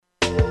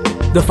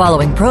The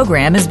following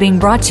program is being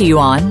brought to you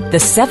on the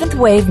Seventh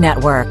Wave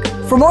Network.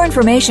 For more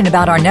information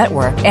about our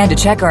network and to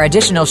check our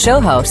additional show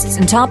hosts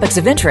and topics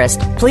of interest,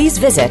 please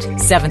visit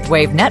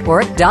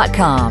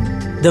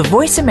seventhwavenetwork.com. The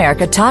Voice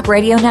America Talk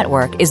Radio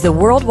Network is the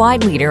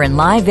worldwide leader in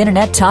live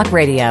Internet talk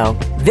radio.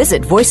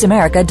 Visit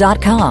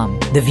voiceamerica.com.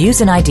 The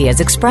views and ideas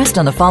expressed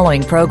on the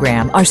following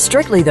program are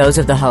strictly those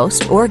of the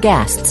host or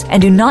guests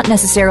and do not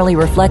necessarily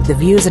reflect the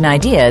views and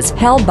ideas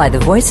held by the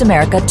Voice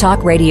America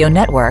Talk Radio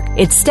Network,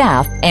 its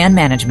staff, and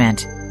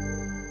management.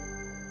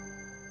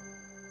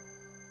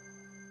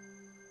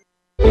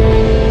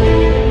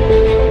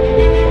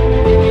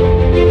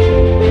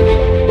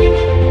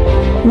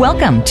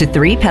 Welcome to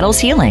Three Petals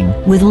Healing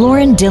with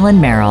Lauren Dillon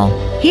Merrill.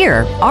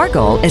 Here, our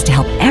goal is to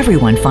help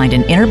everyone find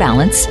an inner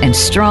balance and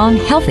strong,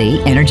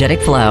 healthy, energetic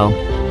flow.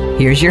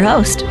 Here's your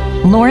host,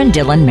 Lauren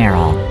Dillon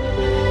Merrill.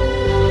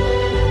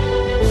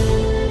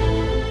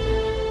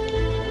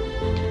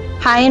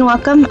 Hi and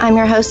welcome. I'm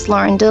your host,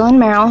 Lauren Dillon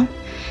Merrill.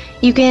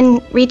 You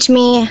can reach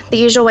me the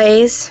usual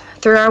ways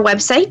through our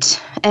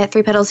website at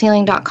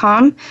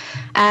threepetalshealing.com,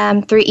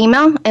 through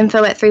email,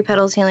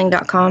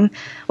 info@threepetalshealing.com.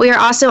 We are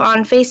also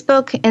on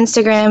Facebook,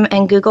 Instagram,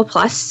 and Google+.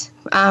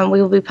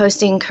 We will be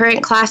posting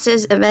current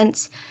classes,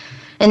 events,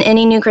 and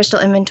any new crystal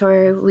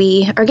inventory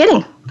we are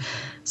getting.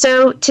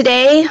 So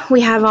today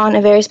we have on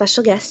a very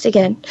special guest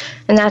again,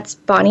 and that's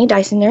Bonnie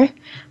Dysoner.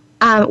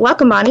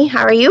 Welcome, Bonnie.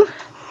 How are you?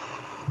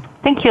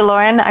 Thank you,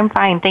 Lauren. I'm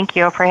fine. Thank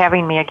you for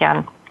having me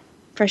again.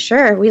 For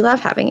sure. We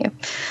love having you.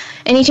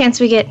 Any chance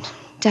we get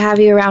to have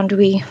you around,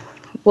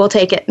 we'll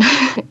take it.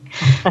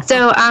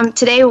 So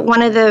today,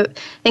 one of the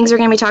things we're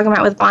going to be talking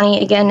about with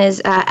Bonnie again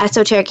is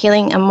esoteric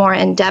healing, a more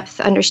in-depth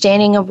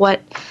understanding of what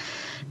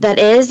that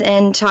is,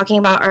 and talking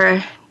about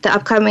the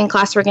upcoming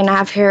class we're going to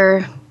have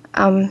here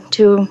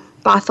to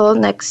Bothell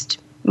next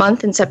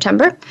month in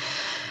September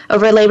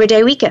over Labor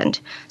Day weekend.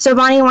 So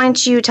Bonnie, why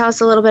don't you tell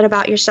us a little bit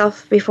about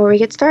yourself before we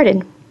get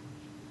started?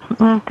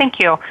 Thank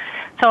you.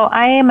 So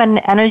I am an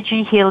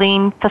energy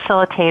healing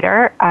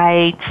facilitator.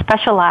 I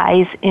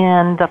specialize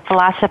in the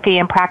philosophy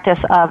and practice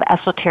of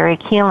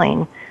esoteric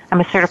healing.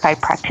 I'm a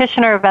certified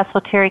practitioner of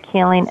esoteric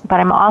healing, but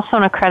I'm also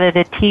an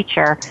accredited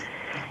teacher.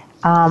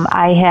 I'm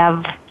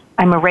a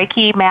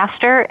Reiki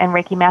master and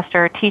Reiki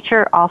master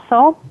teacher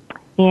also,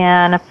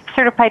 and a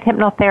certified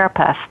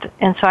hypnotherapist.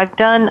 And so I've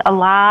done a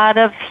lot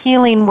of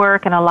healing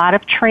work and a lot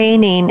of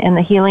training in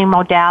the healing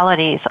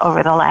modalities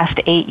over the last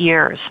 8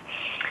 years.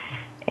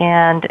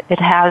 And it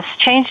has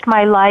changed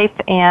my life,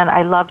 and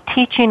I love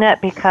teaching it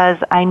because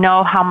I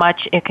know how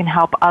much it can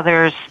help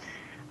others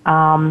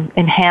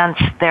enhance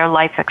their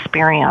life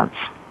experience.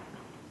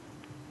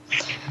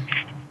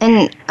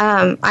 And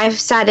I've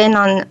sat in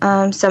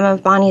on some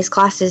of Bonnie's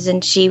classes,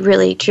 and she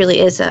really,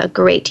 truly is a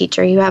great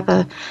teacher. You have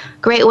a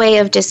great way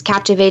of just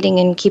captivating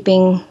and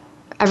keeping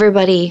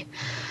everybody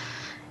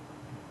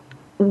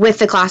with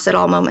the class at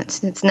all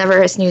moments. It's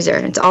never a snoozer.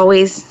 It's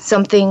always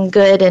something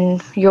good, and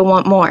you'll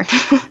want more.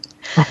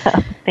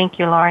 Thank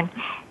you, Lauren.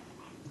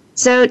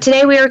 So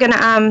today we are going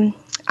to,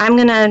 I'm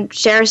going to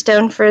share a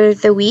stone for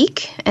the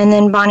week, and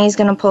then Bonnie's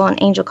going to pull an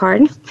angel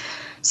card.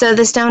 So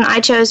the stone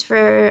I chose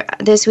for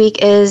this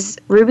week is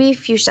ruby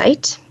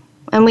fuchsite,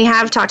 and we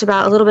have talked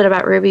about a little bit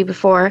about ruby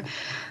before a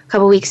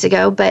couple weeks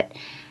ago, but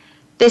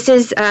this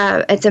is,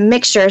 it's a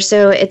mixture,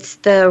 so it's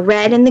the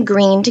red and the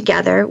green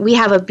together. We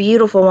have a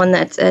beautiful one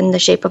that's in the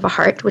shape of a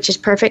heart, which is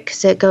perfect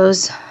because it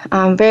goes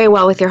very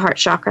well with your heart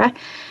chakra,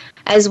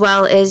 as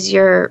well as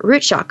your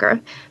root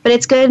chakra. But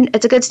it's good.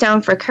 It's a good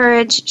stone for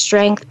courage,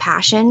 strength,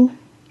 passion,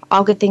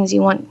 all good things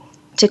you want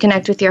to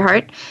connect with your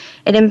heart.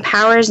 It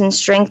empowers and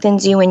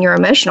strengthens you in your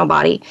emotional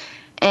body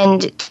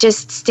and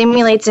just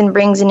stimulates and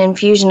brings an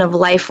infusion of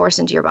life force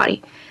into your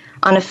body.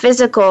 On a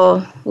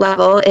physical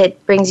level,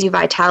 it brings you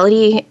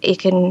vitality. It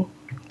can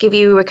give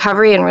you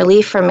recovery and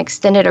relief from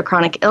extended or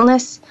chronic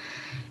illness.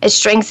 It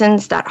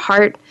strengthens that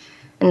heart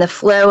and the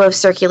flow of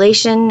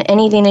circulation,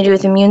 anything to do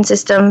with the immune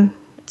system.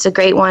 It's a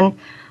great one.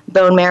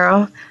 Bone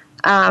marrow.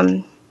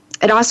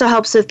 It also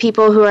helps with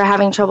people who are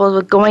having trouble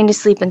with going to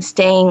sleep and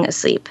staying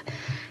asleep.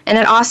 And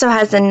it also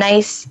has a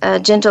nice,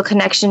 gentle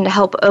connection to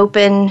help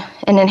open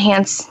and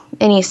enhance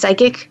any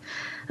psychic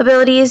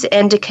abilities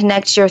and to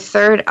connect your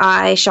third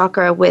eye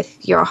chakra with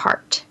your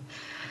heart.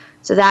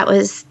 So that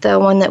was the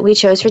one that we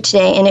chose for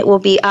today, and it will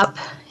be up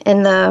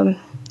in the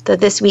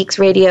this week's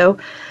radio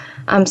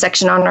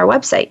section on our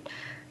website.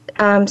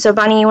 So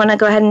Bonnie, you want to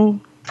go ahead and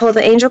pull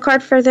the angel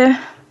card for the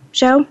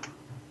show?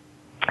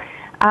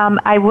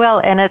 I will,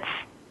 and it's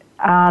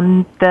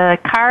the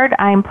card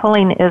I'm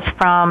pulling is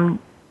from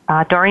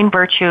Doreen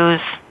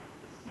Virtue's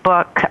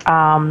book,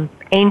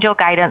 Angel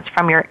Guidance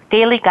from Your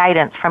Daily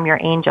Guidance from Your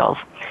Angels,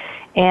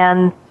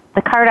 and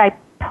the card I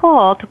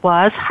pulled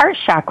was heart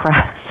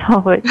chakra,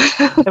 so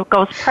it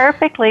goes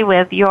perfectly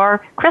with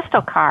your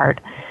crystal card.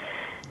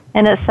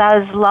 And it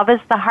says, love is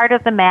the heart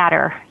of the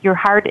matter. Your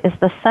heart is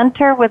the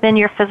center within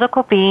your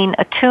physical being,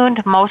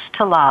 attuned most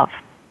to love.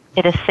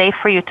 It is safe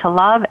for you to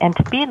love and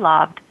to be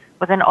loved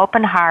with an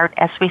open heart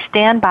as we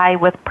stand by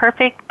with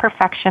perfect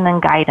perfection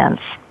and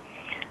guidance.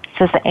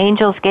 says the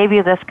angels gave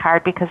you this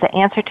card because the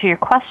answer to your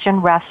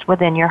question rests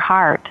within your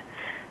heart.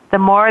 The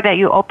more that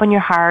you open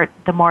your heart,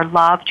 the more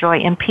love, joy,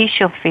 and peace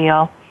you'll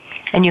feel.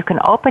 And you can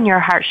open your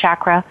heart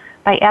chakra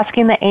by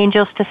asking the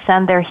angels to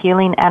send their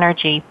healing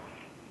energy.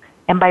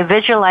 And by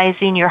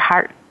visualizing your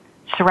heart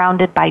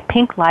surrounded by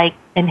pink light,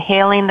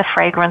 inhaling the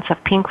fragrance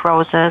of pink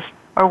roses,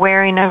 or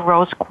wearing a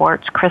rose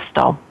quartz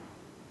crystal.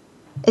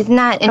 Isn't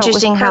that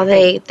interesting how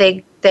they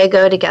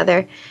go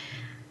together?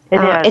 It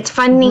is. It's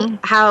funny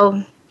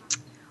how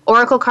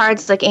oracle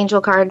cards, like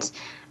angel cards,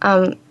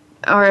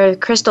 or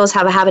crystals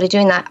have a habit of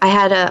doing that. I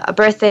had a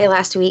birthday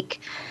last week,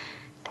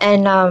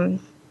 and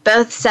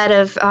both set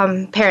of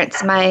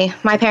parents,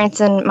 my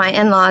parents and my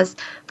in-laws,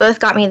 both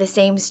got me the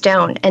same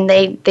stone. And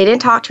they didn't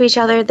talk to each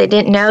other. They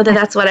didn't know that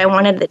that's what I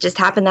wanted. It just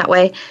happened that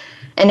way.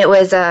 And it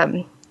was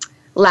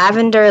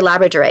lavender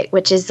labradorite,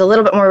 which is a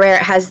little bit more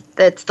rare.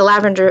 It's the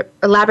lavender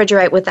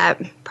labradorite with that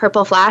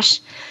purple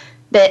flash.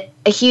 But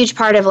a huge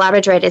part of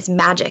labradorite is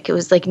magic. It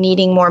was like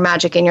needing more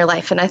magic in your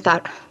life. And I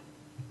thought,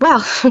 well,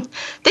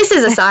 this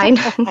is a sign.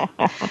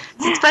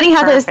 It's funny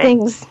how those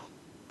things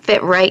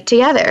fit right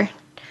together.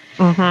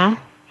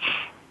 Mm-hmm.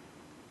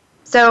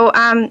 So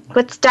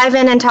let's dive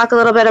in and talk a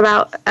little bit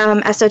about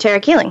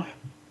esoteric healing.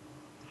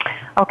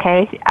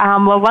 Okay.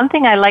 Well, one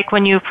thing I like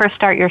when you first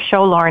start your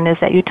show, Lauren, is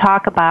that you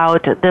talk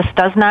about this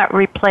does not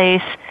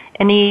replace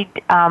any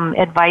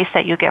advice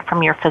that you get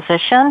from your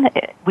physician.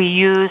 We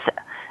use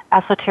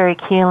esoteric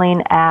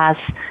healing as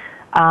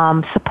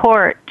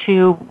support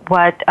to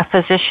what a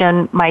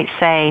physician might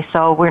say.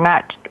 So we're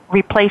not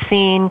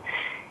replacing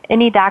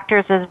any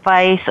doctor's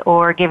advice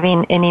or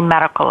giving any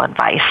medical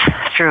advice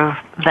through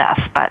this,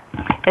 but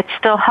it's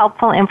still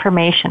helpful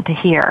information to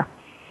hear.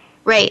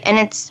 Right, and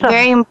it's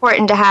very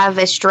important to have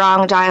a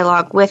strong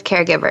dialogue with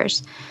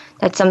caregivers.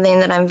 That's something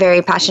that I'm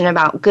very passionate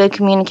about, good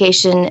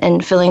communication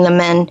and filling them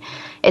in.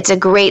 It's a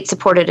great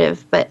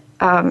supportive, but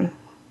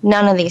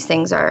none of these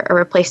things are a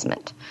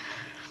replacement.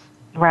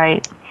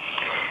 Right.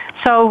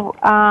 So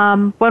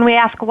when we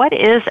ask what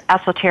is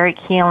esoteric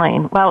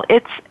healing, well,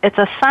 it's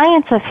a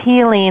science of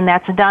healing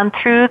that's done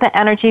through the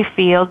energy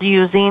field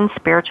using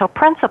spiritual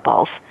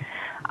principles.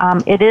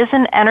 It is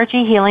an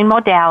energy healing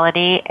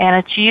modality, and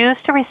it's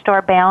used to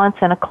restore balance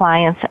in a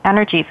client's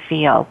energy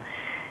field.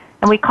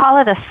 And we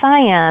call it a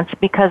science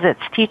because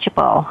it's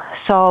teachable.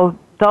 So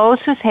those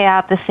who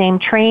have the same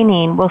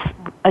training will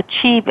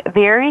achieve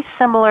very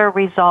similar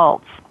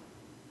results.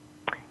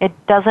 It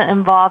doesn't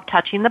involve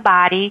touching the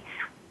body,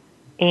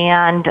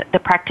 and the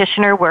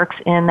practitioner works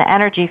in the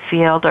energy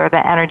field or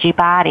the energy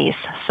bodies.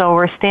 So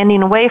we're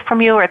standing away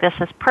from you, or this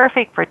is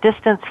perfect for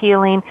distance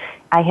healing.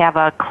 I have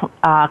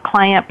a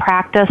client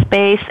practice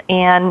base,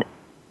 and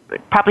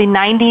probably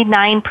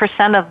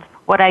 99% of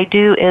what I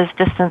do is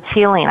distance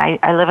healing.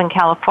 I live in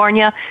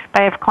California,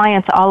 but I have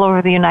clients all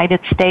over the United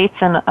States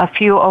and a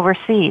few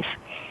overseas.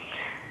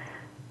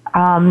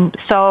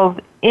 So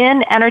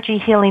in energy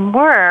healing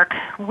work,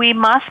 we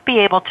must be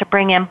able to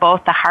bring in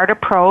both the heart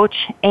approach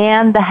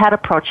and the head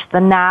approach,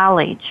 the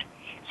knowledge.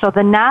 So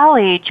the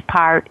knowledge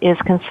part is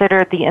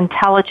considered the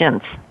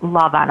intelligence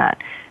love on it.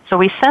 So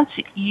we sense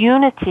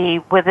unity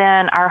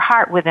within our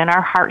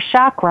heart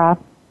chakra,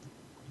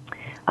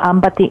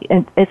 but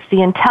it's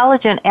the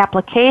intelligent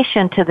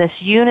application to this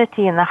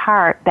unity in the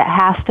heart that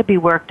has to be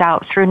worked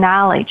out through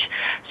knowledge.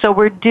 So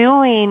we're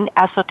doing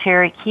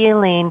esoteric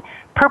healing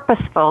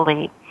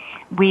purposefully.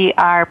 We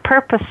are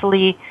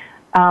purposely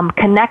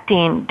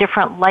connecting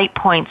different light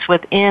points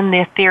within the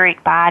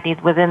etheric body,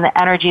 within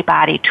the energy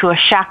body, to a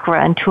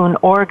chakra and to an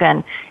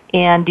organ,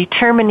 and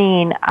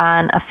determining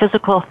on a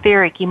physical,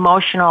 etheric,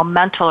 emotional,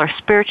 mental, or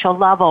spiritual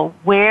level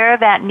where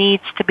that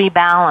needs to be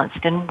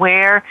balanced and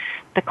where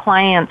the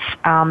client's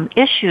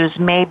issues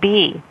may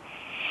be.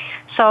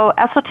 So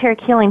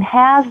esoteric healing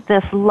has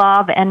this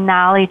love and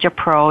knowledge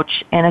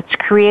approach, and it's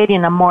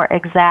creating a more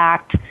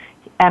exact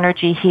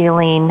energy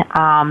healing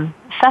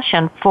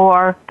session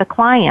for the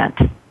client.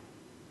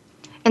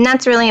 And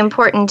that's really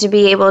important, to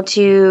be able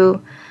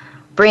to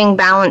bring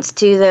balance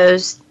to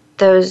those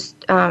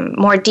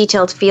more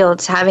detailed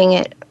fields, having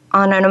it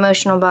on an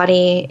emotional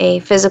body, a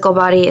physical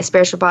body, a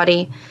spiritual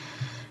body,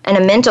 and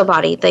a mental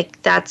body.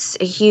 Like, that's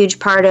a huge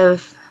part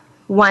of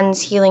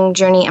one's healing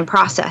journey and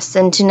process.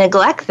 And to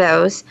neglect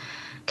those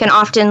can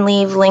often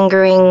leave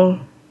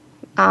lingering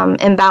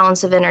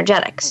imbalance of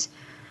energetics.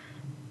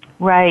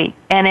 Right.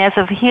 And as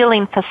a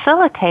healing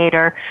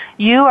facilitator,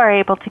 you are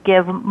able to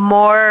give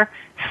more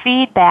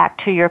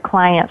feedback to your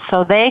clients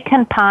so they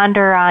can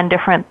ponder on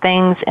different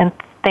things and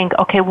think,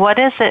 okay, what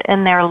is it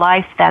in their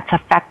life that's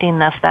affecting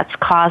this, that's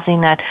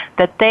causing it,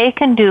 that they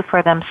can do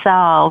for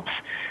themselves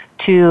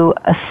to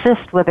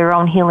assist with their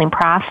own healing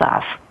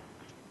process.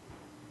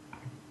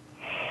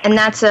 And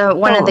that's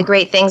one of the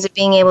great things of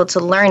being able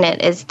to learn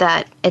it, is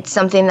that it's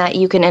something that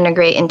you can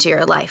integrate into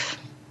your life.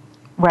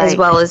 Right. As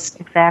well as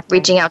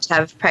reaching out to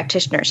have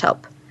practitioners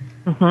help.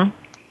 Mm-hmm.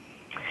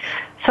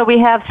 So we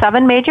have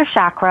 7 major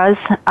chakras,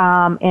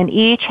 and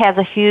each has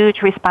a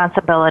huge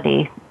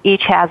responsibility.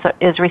 Each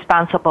is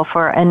responsible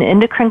for an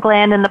endocrine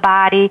gland in the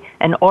body,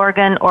 an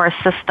organ, or a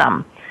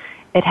system.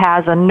 It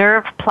has a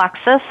nerve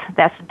plexus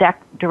that's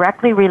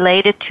directly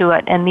related to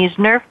it, and these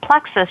nerve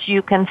plexus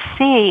you can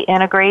see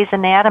in a Gray's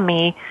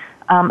Anatomy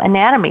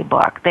anatomy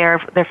book. They're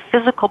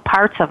physical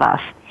parts of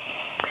us.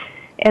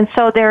 And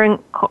so they're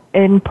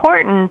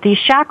important, these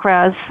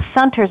chakras,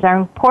 centers, are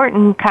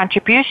important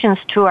contributions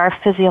to our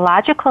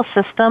physiological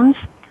systems,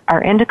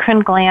 our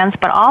endocrine glands,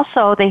 but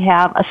also they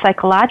have a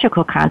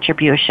psychological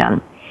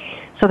contribution.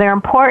 So they're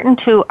important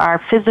to our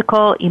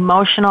physical,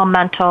 emotional,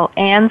 mental,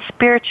 and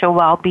spiritual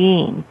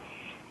well-being.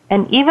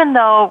 And even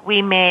though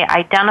we may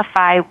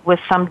identify with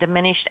some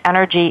diminished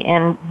energy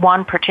in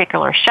one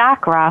particular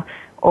chakra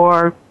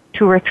or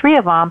 2 or 3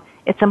 of them,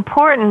 it's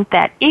important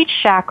that each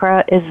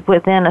chakra is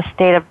within a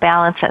state of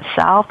balance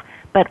itself,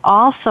 but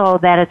also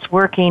that it's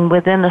working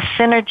within the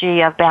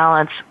synergy of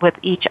balance with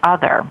each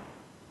other.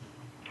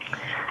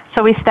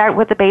 So we start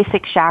with the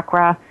basic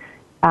chakra.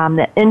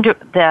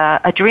 The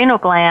adrenal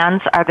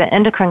glands are the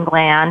endocrine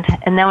gland,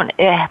 and then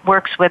it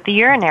works with the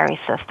urinary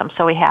system.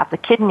 So we have the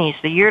kidneys,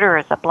 the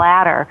uterus, the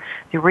bladder,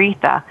 the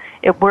urethra.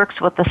 It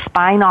works with the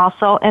spine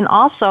also, and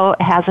also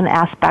has an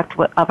aspect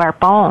of our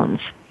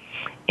bones.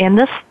 And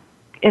this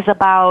is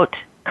about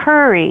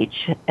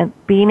courage and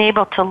being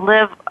able to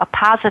live a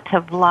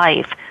positive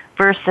life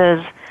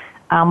versus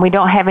we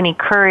don't have any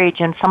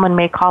courage and someone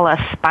may call us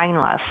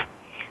spineless.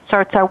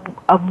 So it's a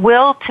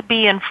will to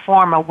be in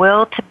form, a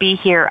will to be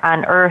here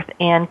on earth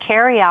and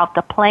carry out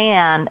the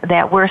plan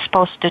that we're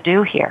supposed to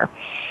do here.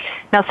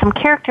 Now, some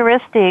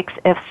characteristics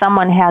if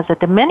someone has a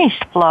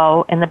diminished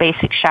flow in the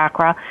basic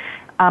chakra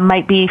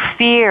might be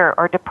fear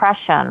or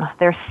depression.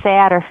 They're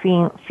sad or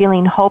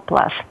feeling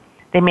hopeless.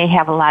 They may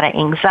have a lot of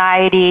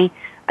anxiety,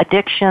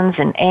 addictions,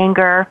 and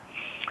anger.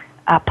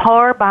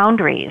 Poor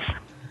boundaries.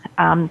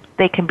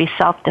 They can be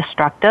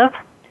self-destructive,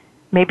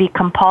 maybe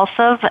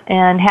compulsive,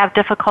 and have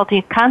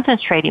difficulty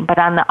concentrating. But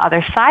on the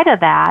other side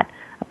of that,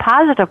 a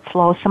positive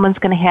flow, someone's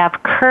going to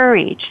have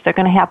courage. They're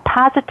going to have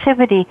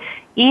positivity,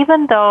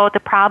 even though the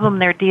problem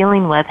they're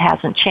dealing with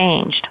hasn't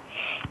changed,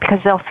 because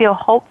they'll feel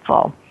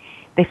hopeful.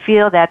 They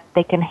feel that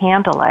they can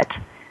handle it.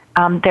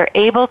 They're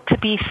able to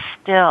be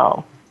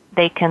still.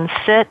 They can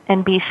sit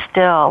and be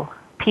still.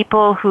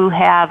 People who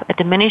have a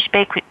diminished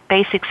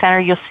basic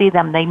center, you'll see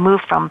them. They move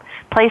from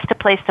place to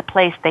place to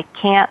place. They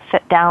can't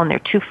sit down. They're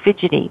too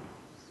fidgety.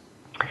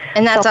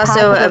 And that's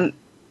also,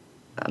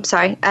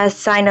 a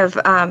sign of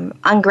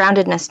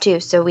ungroundedness too.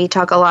 So we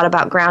talk a lot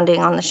about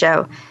grounding on the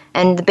show.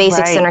 And the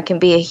basic center can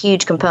be a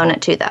huge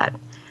component to that.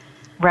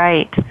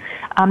 Right.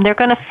 They're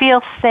going to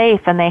feel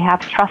safe and they have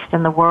trust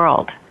in the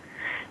world.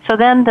 So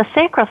then the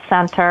sacral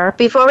center...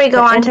 Before we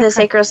go on to the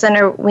sacral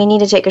center, we need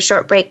to take a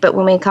short break, but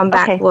when we come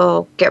back,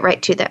 we'll get right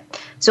to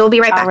that. So we'll be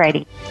right back.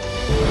 Alrighty.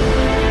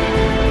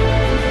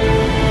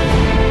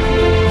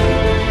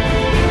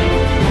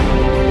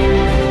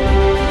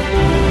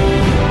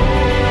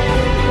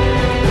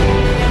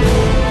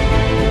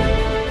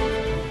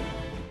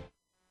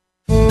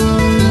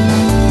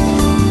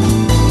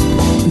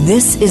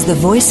 This is the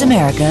Voice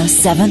America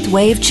 7th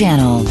Wave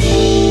Channel.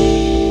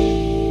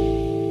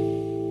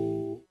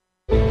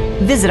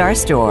 Visit our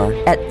store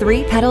at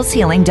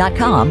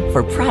 3petalshealing.com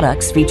for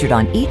products featured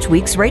on each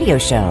week's radio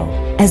show,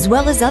 as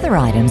well as other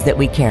items that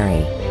we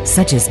carry,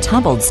 such as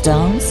tumbled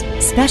stones,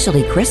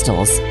 specialty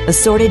crystals,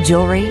 assorted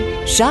jewelry,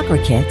 chakra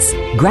kits,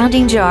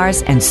 grounding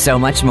jars, and so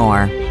much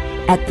more.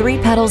 At 3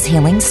 Petals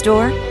Healing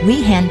Store,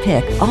 we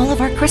handpick all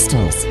of our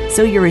crystals,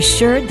 so you're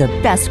assured the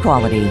best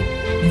quality.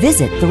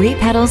 Visit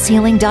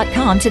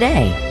 3petalshealing.com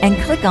today and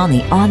click on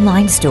the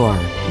online store.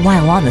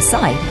 While on the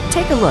site,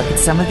 take a look at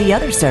some of the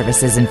other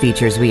services and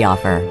features we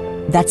offer.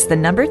 That's the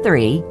number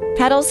 3,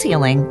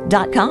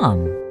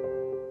 petalshealing.com.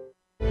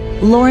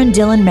 Lauren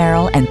Dillon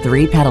Merrill and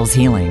 3 Petals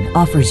Healing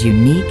offers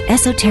unique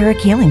esoteric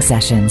healing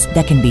sessions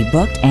that can be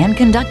booked and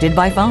conducted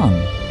by phone.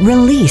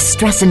 Release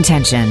stress and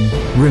tension,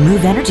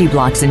 remove energy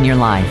blocks in your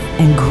life,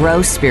 and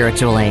grow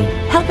spiritually,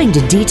 helping to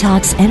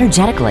detox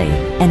energetically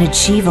and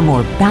achieve a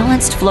more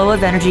balanced flow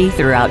of energy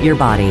throughout your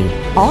body.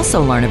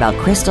 Also learn about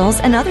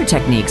crystals and other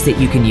techniques that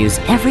you can use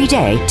every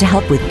day to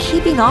help with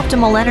keeping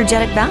optimal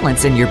energetic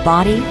balance in your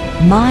body,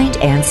 mind,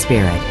 and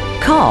spirit.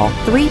 Call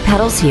 3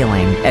 Petals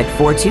Healing at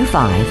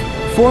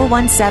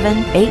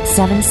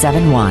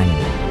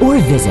 425-417-8771 or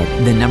visit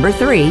the number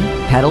 3,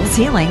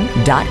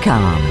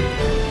 petalshealing.com.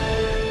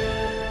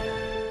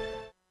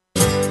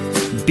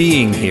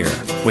 Being Here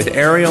with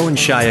Ariel and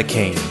Shia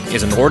Kane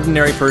is an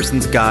ordinary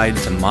person's guide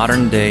to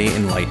modern-day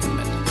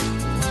enlightenment.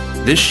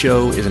 This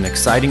show is an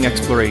exciting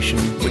exploration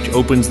which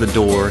opens the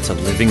door to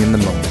living in the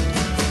moment.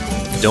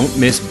 Don't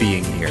miss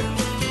Being Here.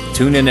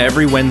 Tune in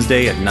every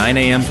Wednesday at 9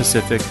 a.m.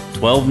 Pacific,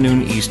 12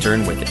 noon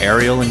Eastern with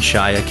Ariel and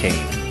Shia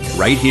Kane,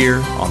 right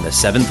here on the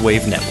 7th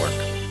Wave Network.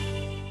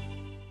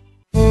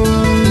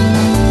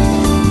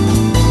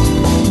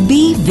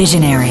 Be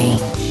visionary.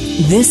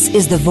 This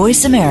is the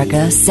Voice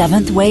America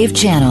 7th Wave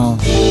Channel.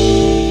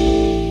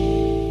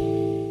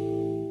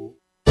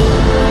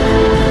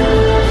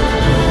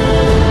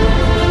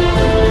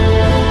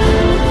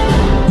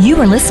 You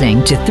are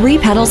listening to Three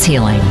Petals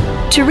Healing.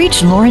 To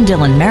reach Lauren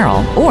Dillon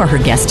Merrill or her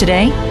guest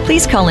today,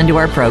 please call into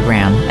our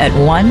program at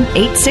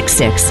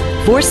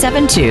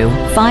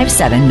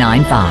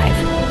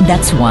 1-866-472-5795.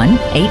 That's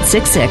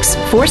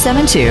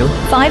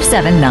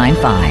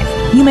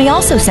 1-866-472-5795. You may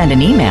also send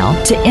an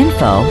email to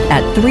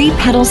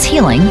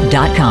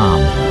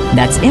info@threepetalshealing.com.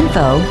 That's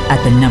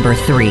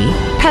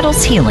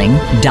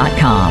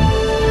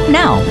info@3petalshealing.com.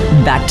 Now,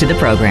 back to the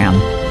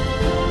program.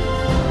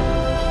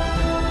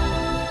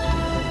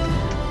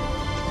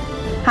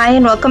 Hi,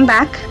 and welcome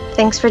back.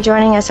 Thanks for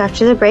joining us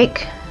after the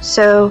break.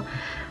 So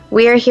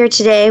we are here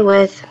today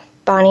with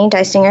Bonnie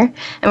Deisinger,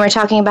 and we're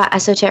talking about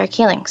esoteric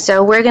healing.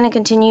 So we're going to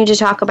continue to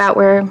talk about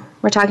we're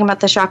talking about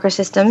the chakra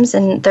systems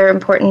and their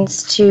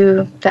importance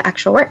to the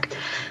actual work.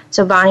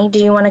 So Bonnie, do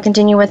you want to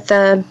continue with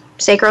the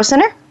sacral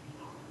center?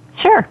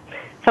 Sure.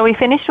 So we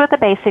finished with the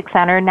basic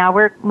center. Now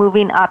we're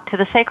moving up to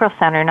the sacral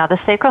center. Now the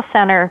sacral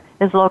center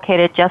is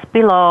located just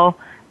below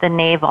the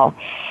navel.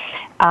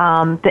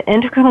 The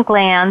endocrine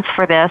glands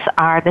for this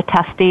are the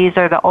testes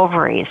or the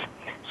ovaries.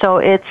 So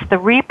it's the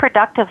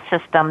reproductive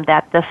system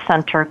that this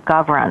center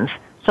governs.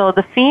 So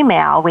the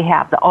female, we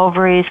have the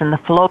ovaries and the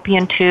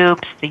fallopian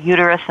tubes, the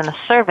uterus and the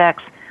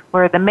cervix,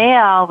 where the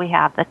male, we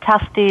have the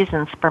testes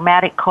and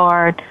spermatic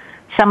cord,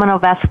 seminal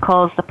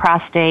vesicles, the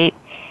prostate.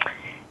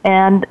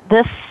 And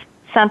this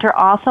center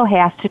also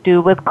has to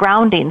do with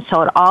grounding,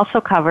 so it also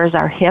covers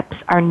our hips,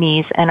 our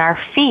knees, and our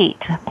feet.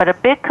 But a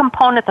big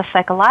component, the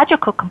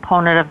psychological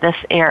component of this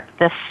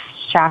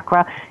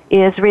chakra,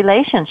 is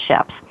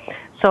relationships.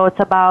 So it's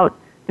about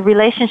the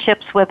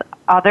relationships with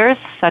others,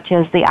 such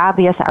as the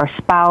obvious, our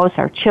spouse,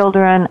 our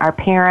children, our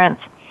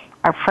parents,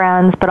 our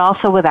friends, but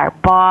also with our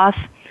boss,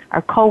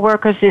 our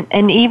coworkers,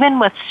 and even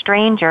with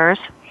strangers,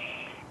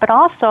 but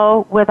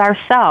also with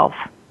ourselves.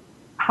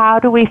 How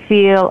do we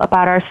feel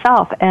about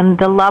ourselves and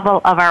the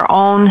level of our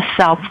own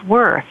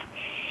self-worth?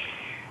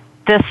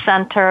 This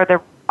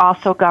center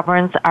also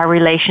governs our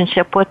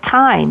relationship with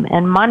time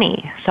and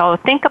money. So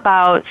think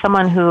about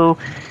someone who,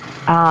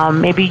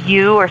 maybe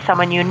you or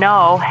someone you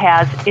know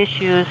has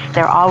issues,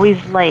 they're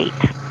always late.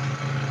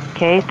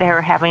 Okay,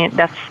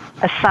 that's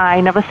a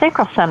sign of a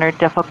sacral center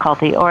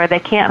difficulty, or they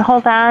can't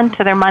hold on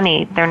to their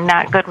money. They're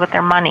not good with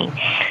their money.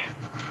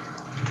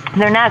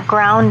 They're not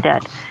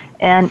grounded.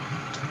 And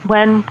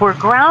when we're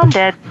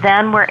grounded,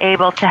 then we're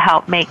able to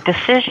help make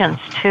decisions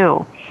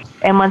too.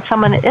 And when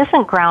someone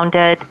isn't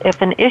grounded,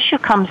 if an issue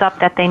comes up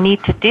that they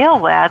need to deal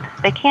with,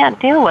 they can't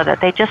deal with it.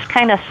 They just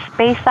kind of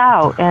space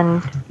out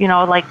and,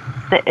 like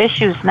the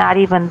issue's not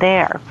even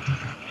there.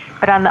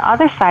 But on the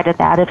other side of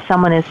that, if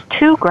someone is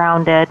too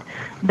grounded,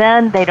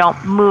 then they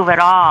don't move at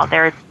all.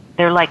 They're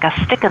like a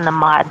stick in the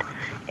mud,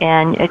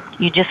 and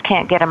you just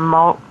can't get them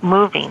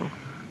moving.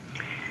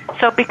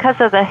 So because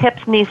of the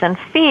hips, knees, and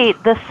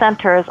feet, this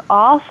center is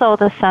also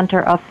the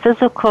center of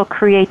physical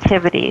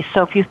creativity.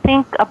 So if you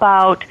think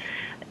about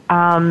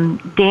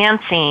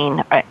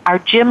dancing, our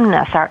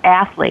gymnasts, our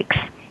athletes,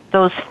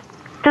 those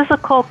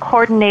physical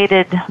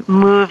coordinated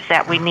moves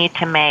that we need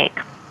to make.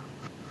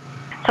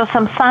 So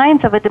some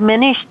signs of a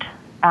diminished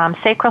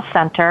sacral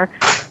center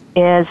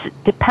is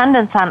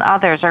dependence on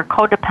others or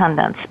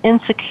codependence,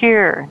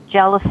 insecure,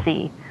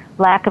 jealousy,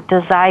 lack of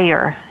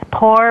desire,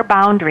 poor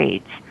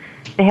boundaries.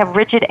 They have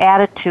rigid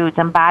attitudes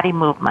and body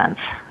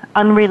movements,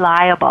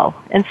 unreliable.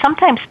 And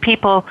sometimes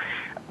people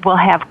will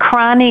have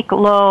chronic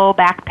low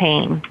back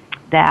pain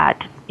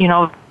that,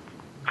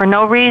 for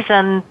no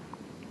reason,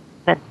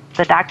 that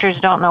the doctors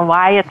don't know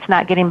why it's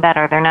not getting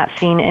better. They're not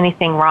seeing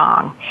anything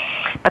wrong.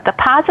 But the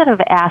positive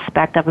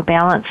aspect of a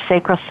balanced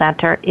sacral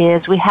center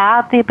is we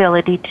have the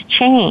ability to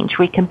change.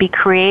 We can be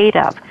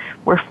creative.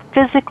 We're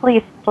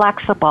physically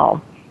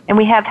flexible. And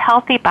we have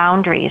healthy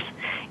boundaries.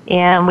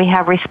 And we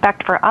have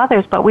respect for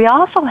others, but we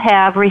also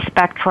have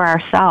respect for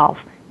ourselves.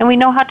 And we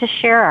know how to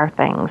share our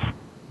things.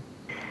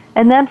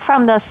 And then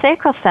from the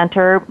sacral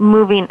center,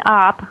 moving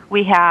up,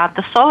 we have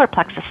the solar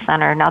plexus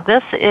center. Now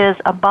this is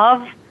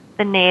above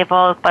the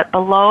navel, but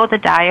below the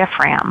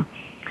diaphragm.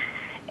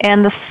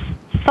 And the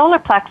solar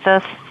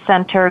plexus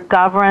center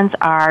governs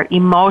our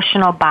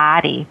emotional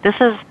body. This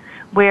is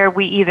where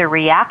we either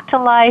react to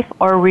life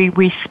or we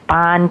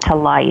respond to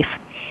life.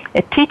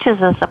 It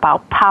teaches us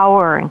about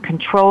power and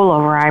control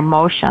over our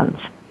emotions.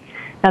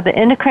 Now, the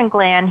endocrine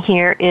gland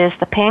here is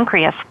the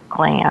pancreas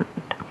gland,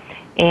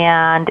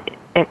 and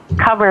it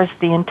covers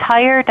the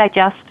entire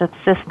digestive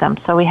system.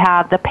 So we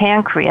have the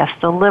pancreas,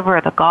 the liver,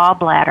 the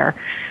gallbladder,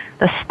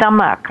 the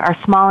stomach, our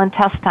small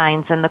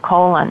intestines, and the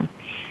colon.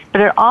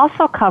 But it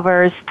also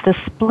covers the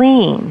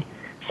spleen.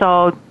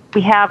 So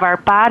we have our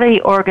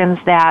body organs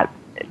that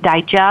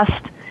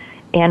digest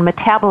and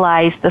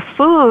metabolize the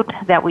food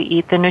that we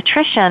eat, the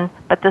nutrition,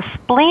 but the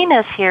spleen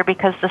is here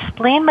because the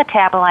spleen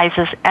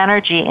metabolizes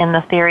energy in the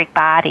etheric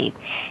body.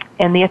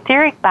 And the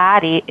etheric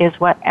body is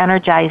what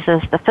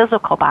energizes the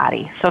physical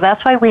body. So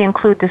that's why we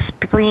include the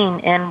spleen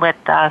in with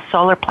the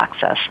solar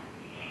plexus.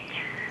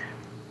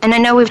 And I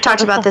know we've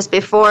talked about this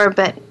before,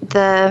 but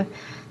the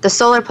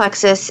solar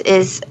plexus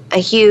is a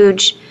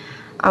huge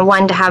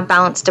one, to have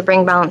balance, to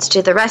bring balance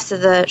to the rest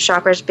of the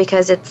chakras,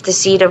 because it's the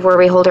seat of where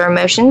we hold our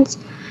emotions.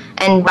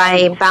 And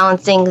by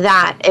balancing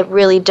that, it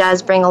really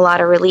does bring a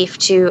lot of relief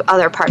to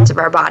other parts of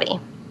our body.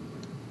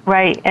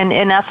 Right. And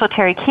in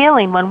esoteric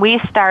healing, when we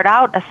start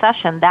out a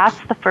session, that's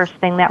the first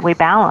thing that we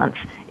balance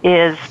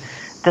is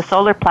the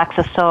solar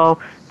plexus, so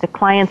the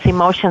client's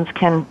emotions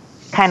can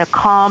kind of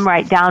calm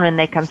right down and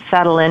they can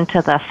settle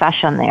into the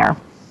session there.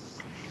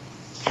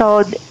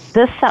 So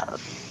this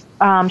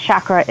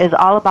chakra is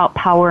all about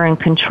power and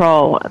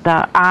control,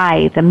 the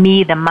I, the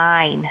me, the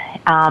mine.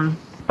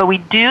 But we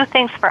do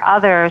things for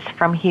others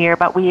from here,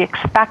 but we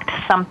expect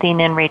something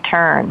in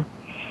return.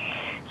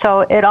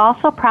 So it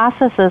also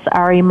processes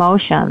our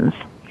emotions.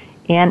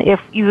 And if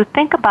you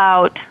think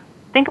about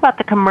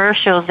the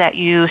commercials that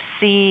you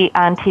see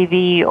on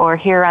TV or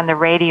hear on the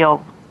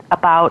radio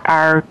about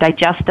our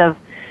digestive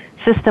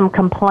system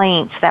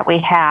complaints that we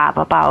have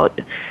about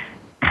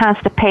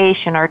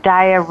constipation or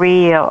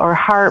diarrhea or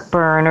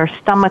heartburn or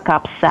stomach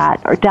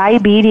upset or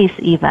diabetes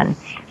even.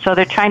 So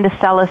they're trying to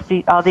sell us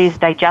all these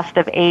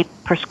digestive aid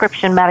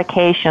prescription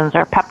medications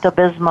or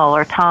Pepto-Bismol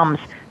or Tums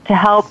to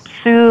help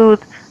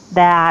soothe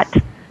that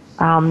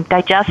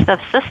digestive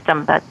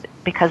system,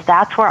 because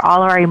that's where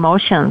all our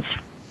emotions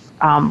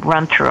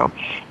run through.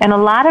 And a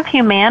lot of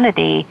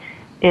humanity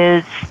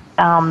is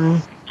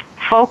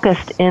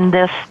focused in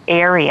this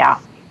area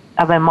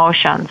of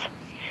emotions.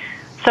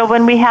 So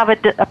when we have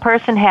a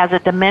person has a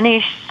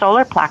diminished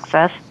solar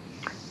plexus,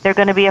 they're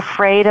going to be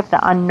afraid of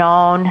the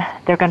unknown.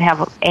 They're going to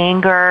have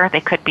anger.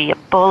 They could be a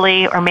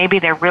bully, or maybe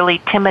they're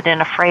really timid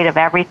and afraid of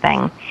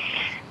everything.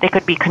 They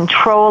could be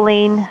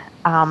controlling,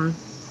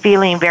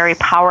 feeling very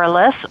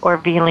powerless, or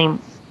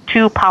feeling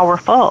too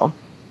powerful.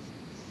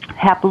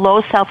 Have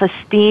low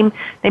self-esteem.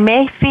 They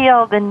may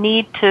feel the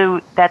need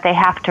that they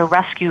have to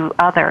rescue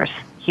others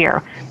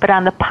here. But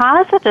on the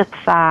positive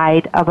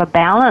side of a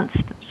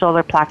balanced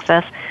solar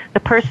plexus, the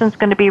person's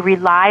going to be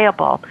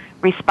reliable,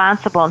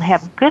 responsible, and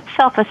have good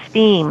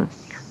self-esteem.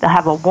 They'll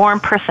have a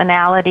warm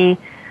personality,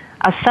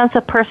 a sense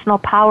of personal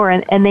power,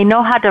 and they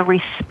know how to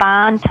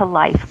respond to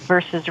life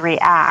versus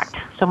react.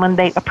 So when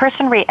a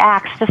person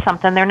reacts to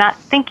something, they're not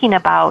thinking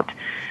about,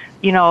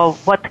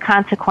 what the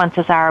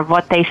consequences are of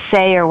what they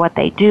say or what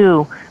they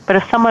do. But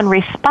if someone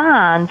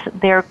responds,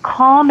 they're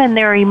calm in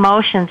their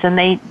emotions, and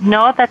they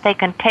know that they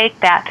can take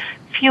that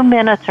few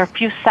minutes or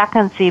few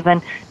seconds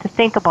even to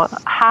think about,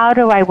 how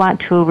do I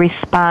want to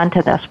respond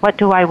to this? What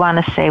do I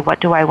want to say? What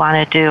do I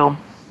want to do?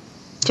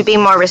 To be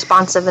more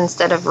responsive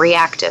instead of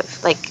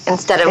reactive,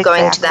 instead of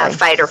going to that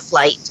fight or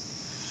flight.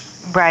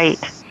 Right.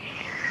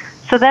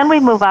 So then we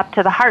move up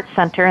to the heart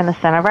center in the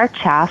center of our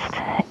chest,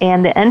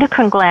 and the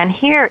endocrine gland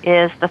here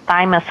is the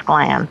thymus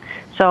gland.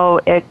 So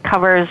it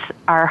covers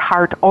our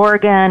heart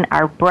organ,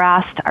 our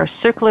breast, our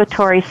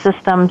circulatory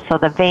system, so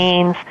the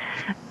veins,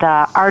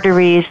 the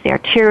arteries, the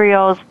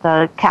arterioles,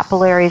 the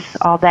capillaries,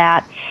 all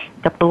that,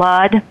 the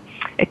blood.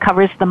 It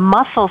covers the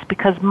muscles,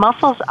 because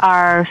muscles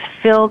are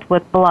filled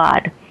with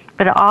blood,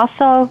 but it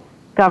also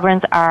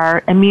governs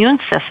our immune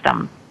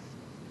system.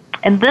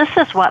 And this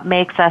is what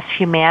makes us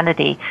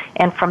humanity.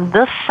 And from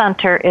this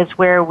center is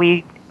where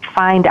we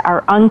find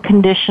our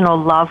unconditional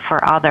love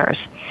for others.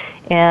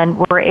 And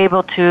we're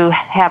able to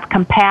have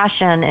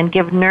compassion and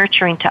give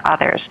nurturing to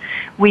others.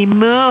 We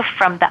move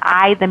from the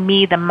I, the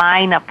me, the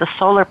mine of the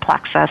solar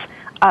plexus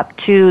up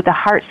to the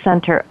heart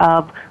center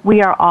of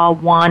we are all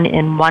one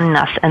in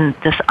oneness and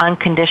this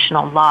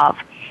unconditional love.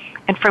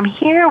 And from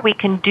here we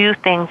can do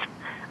things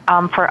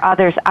for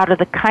others out of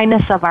the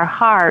kindness of our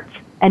hearts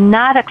and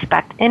not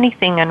expect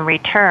anything in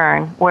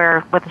return,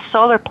 where with the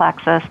solar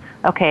plexus,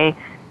 okay,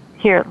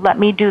 here, let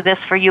me do this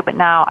for you, but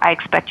now I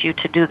expect you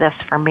to do this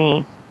for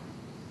me.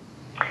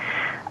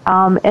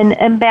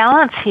 And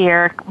balance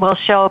here will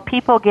show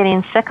people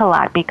getting sick a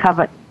lot because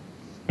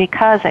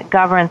it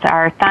governs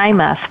our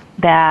thymus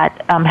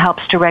that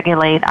helps to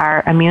regulate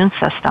our immune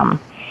system.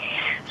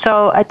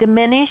 So a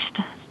diminished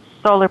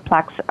solar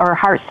plexus or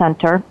heart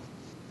center,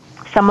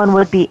 someone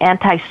would be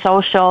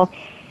antisocial.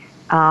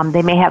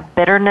 They may have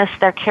bitterness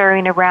they're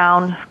carrying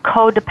around,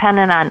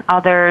 codependent on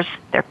others.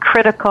 They're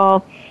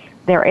critical.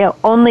 They're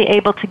only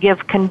able to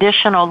give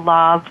conditional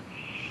love.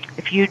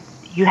 If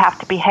you have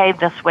to behave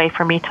this way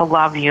for me to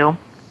love you.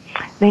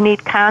 They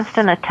need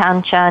constant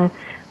attention.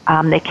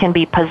 They can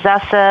be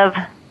possessive,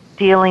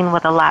 dealing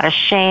with a lot of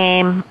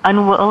shame,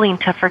 unwilling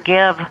to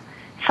forgive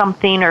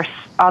something or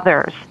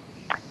others.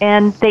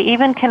 And they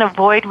even can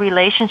avoid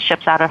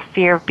relationships out of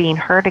fear of being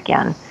hurt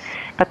again.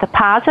 But the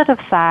positive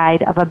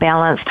side of a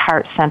balanced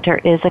heart center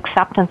is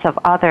acceptance of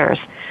others,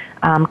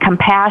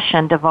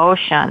 compassion,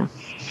 devotion,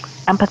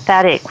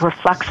 empathetic,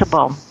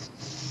 reflexible,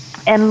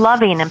 and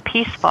loving and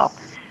peaceful.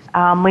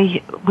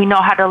 We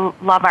know how to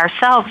love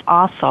ourselves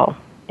also,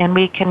 and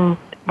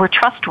we're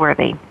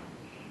trustworthy.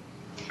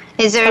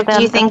 Do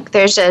you think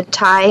there's a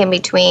tie in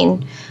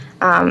between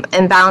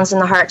imbalance in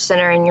the heart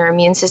center and your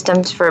immune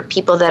systems for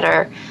people that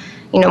are,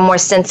 more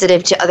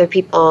sensitive to other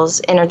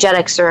people's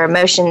energetics or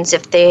emotions?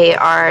 If they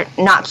are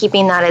not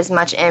keeping that as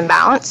much in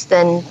balance,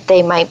 then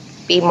they might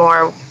be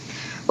more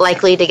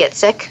likely to get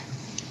sick?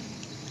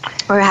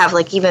 or have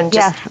like even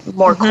just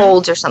more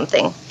colds or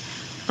something.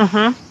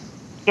 Mm-hmm.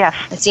 Yes.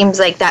 It seems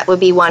like that would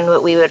be one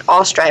that we would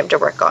all strive to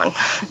work on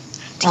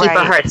to keep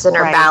our heart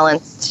center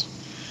balanced.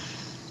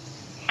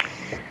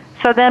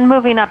 So then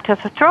moving up to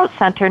the throat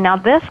center, now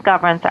this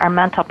governs our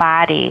mental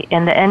body,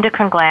 and the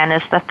endocrine gland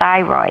is the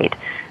thyroid.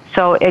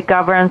 So it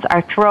governs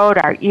our throat,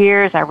 our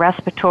ears, our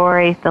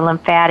respiratory, the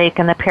lymphatic,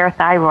 and the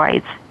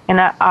parathyroids, and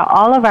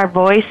all of our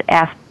voice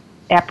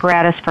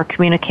apparatus for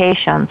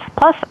communications,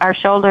 plus our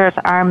shoulders,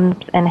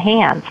 arms, and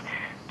hands.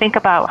 Think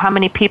about how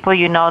many people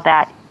you know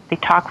that they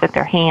talk with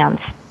their hands.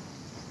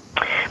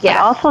 Yeah.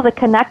 But also the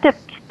connective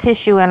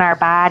tissue in our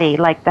body,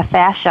 like the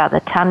fascia,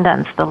 the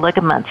tendons, the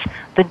ligaments,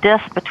 the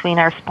disc between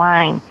our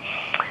spine.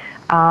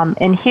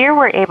 And here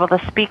we're able to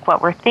speak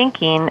what we're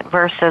thinking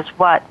versus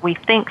what we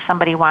think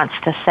somebody wants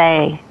to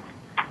say.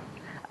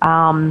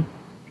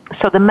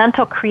 So the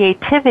mental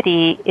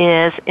creativity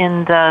is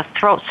in the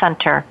throat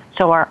center.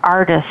 So our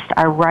artists,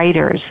 our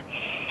writers.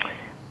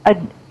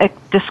 A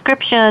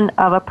description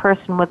of a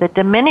person with a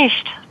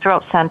diminished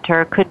throat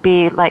center could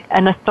be like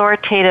an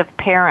authoritative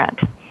parent,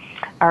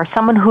 or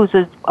someone who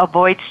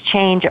avoids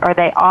change, or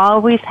they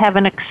always have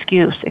an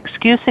excuse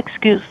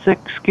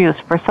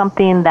for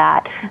something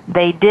that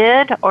they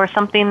did or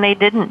something they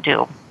didn't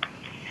do.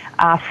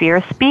 Fear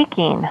of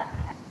speaking.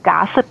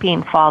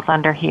 Gossiping falls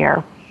under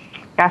here.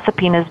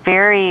 Gossiping is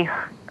very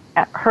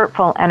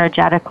hurtful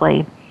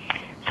energetically.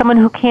 Someone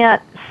who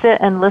can't sit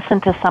and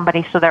listen to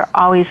somebody, so they're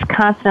always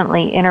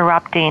constantly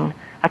interrupting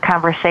a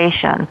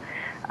conversation,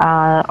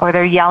 or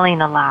they're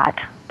yelling a lot.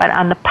 But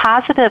on the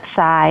positive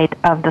side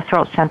of the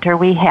throat center,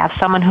 we have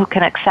someone who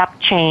can accept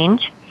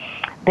change.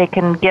 They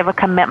can give a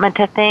commitment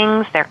to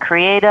things. They're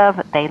creative.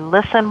 They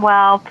listen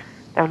well.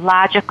 They're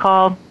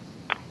logical.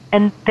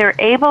 And they're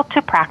able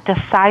to practice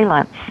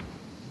silence,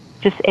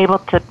 just able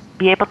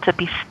to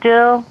be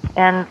still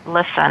and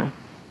listen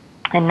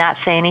and not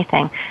say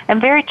anything. And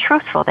very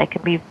truthful. They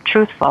can be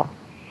truthful.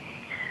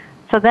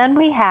 So then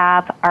we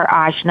have our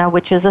ajna,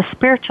 which is a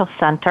spiritual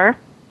center.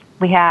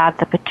 We have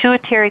the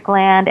pituitary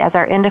gland as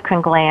our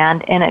endocrine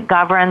gland, and it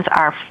governs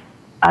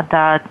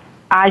the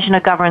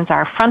ajna governs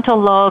our frontal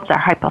lobes, our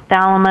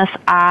hypothalamus,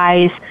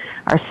 eyes,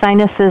 our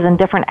sinuses, and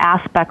different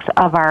aspects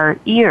of our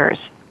ears.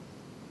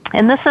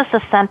 And this is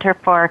the center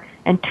for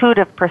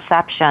intuitive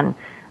perception,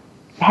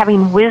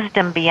 having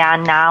wisdom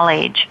beyond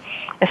knowledge,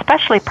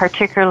 especially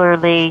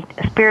particularly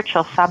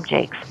spiritual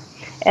subjects.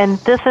 And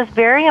this is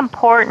very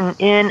important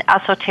in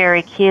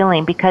esoteric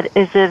healing because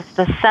it is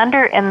the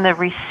sender and the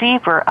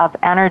receiver of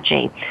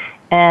energy.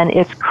 And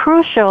it's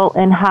crucial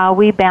in how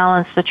we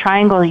balance the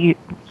triangle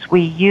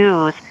we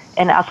use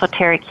in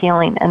esoteric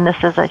healing. And this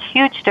is a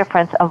huge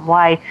difference of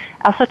why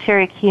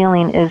esoteric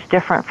healing is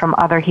different from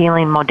other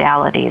healing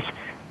modalities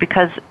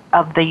because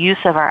of the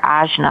use of our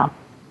ajna.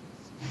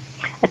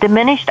 A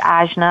diminished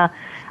ajna,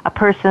 a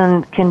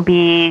person can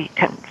be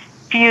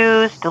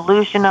confused,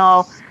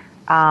 delusional,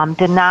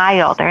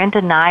 denial. They're in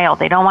denial.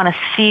 They don't want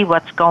to see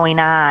what's going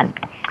on.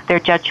 They're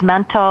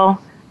judgmental,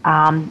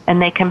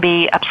 and they can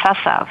be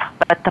obsessive.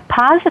 But the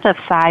positive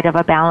side of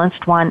a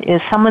balanced one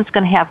is someone's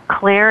going to have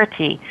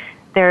clarity.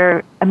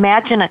 They're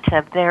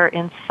imaginative. They're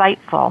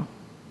insightful,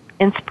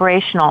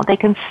 inspirational. They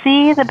can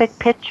see the big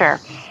picture,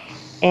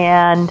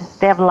 and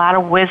they have a lot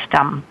of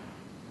wisdom.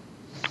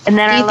 And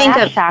then our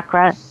last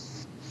chakra...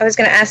 I was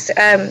going to ask,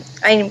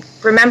 I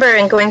remember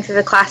in going through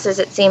the classes,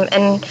 it seemed,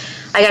 and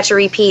I got to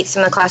repeat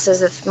some of the classes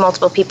with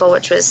multiple people,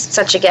 which was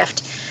such a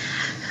gift,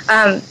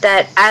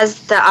 that as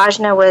the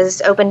ajna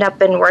was opened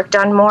up and worked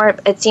on more,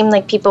 it seemed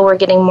like people were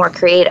getting more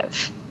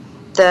creative.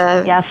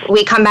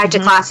 We come back to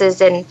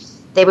classes and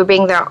they would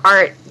bring their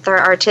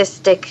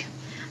artistic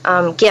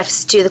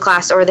gifts to the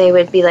class, or they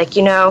would be like,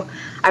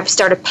 I've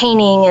started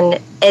painting, and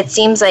it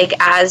seems like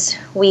as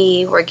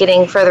we were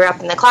getting further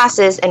up in the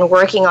classes and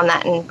working on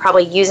that and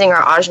probably using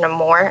our ajna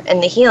more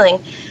in the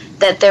healing,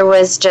 that there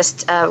was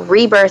just a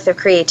rebirth of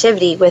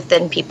creativity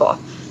within people.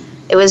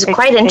 It was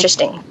quite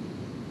interesting.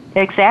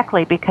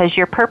 Exactly, because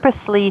you're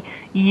purposely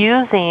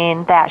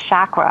using that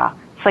chakra.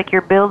 It's like you're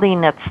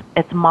building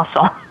its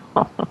muscle.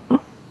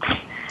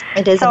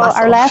 It is a muscle. So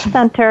our last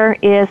center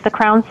is the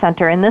crown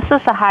center, and this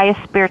is the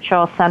highest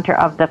spiritual center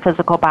of the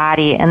physical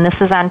body, and this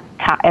is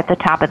at the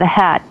top of the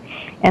head.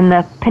 And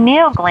the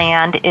pineal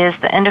gland is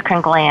the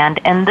endocrine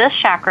gland, and this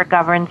chakra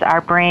governs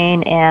our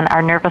brain and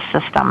our nervous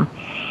system.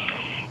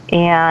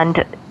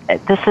 And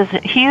this is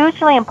a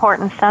hugely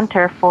important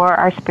center for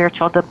our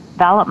spiritual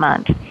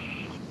development.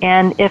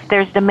 And if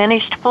there's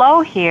diminished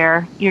flow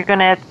here, you're going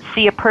to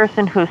see a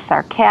person who's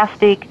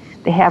sarcastic.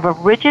 They have a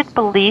rigid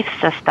belief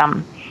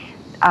system.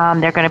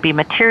 They're going to be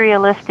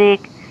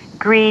materialistic,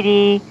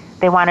 greedy.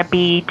 They want to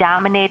be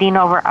dominating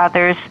over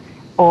others,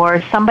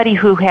 or somebody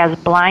who has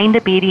blind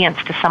obedience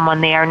to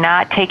someone. They are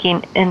not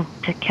taking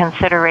into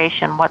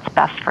consideration what's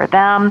best for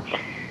them,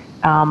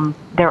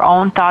 their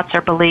own thoughts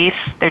or beliefs.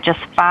 They're just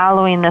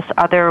following this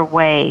other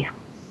way.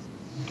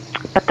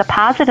 But the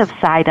positive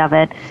side of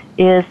it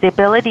is the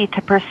ability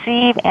to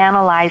perceive,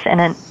 analyze,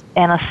 and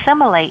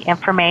assimilate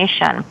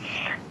information.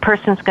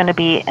 person's going to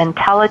be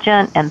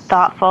intelligent and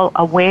thoughtful,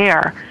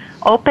 aware,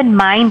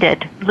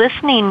 open-minded,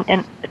 listening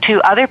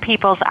to other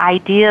people's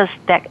ideas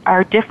that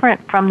are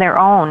different from their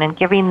own, and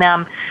giving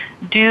them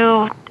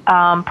due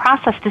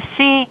process to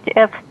see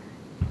if,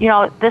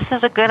 this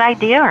is a good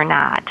idea or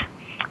not.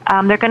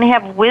 They're going to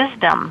have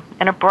wisdom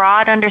and a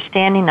broad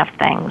understanding of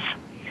things.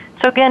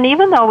 So again,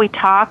 even though we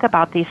talk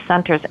about these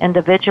centers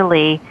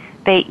individually,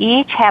 they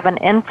each have an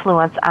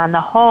influence on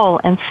the whole,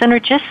 and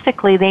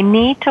synergistically they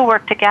need to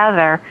work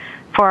together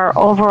for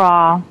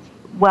overall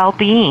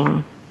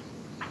well-being.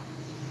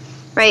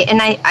 Right,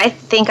 and I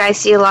think I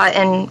see a lot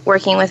in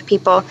working with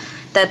people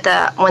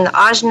that when the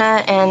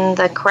ajna and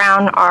the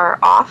crown are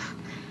off,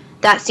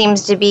 that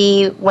seems to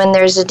be when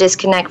there's a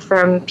disconnect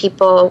from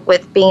people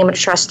with being able to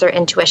trust their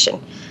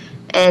intuition.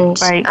 And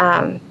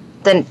right.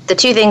 The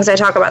two things I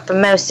talk about the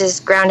most is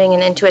grounding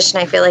and intuition,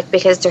 I feel like,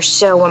 because they're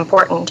so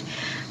important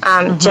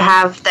to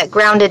have that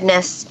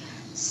groundedness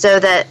so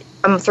that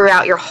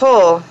throughout your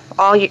whole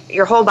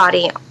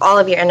body, all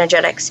of your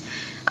energetics,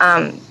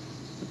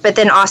 but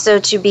then also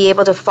to be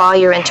able to follow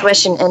your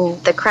intuition.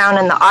 And the crown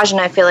and the ajna,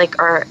 I feel like,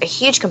 are a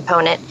huge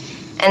component.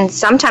 And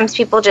sometimes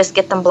people just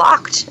get them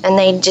blocked, and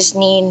they just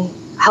need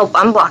help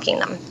unblocking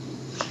them.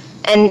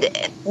 And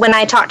when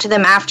I talk to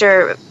them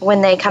after,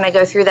 when they kind of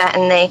go through that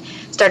and they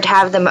start to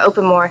have them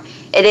open more,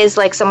 it is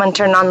like someone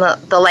turned on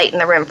the light in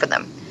the room for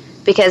them,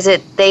 because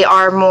they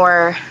are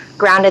more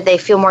grounded. They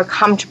feel more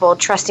comfortable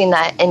trusting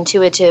that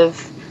intuitive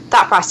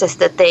thought process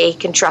that they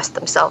can trust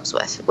themselves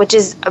with, which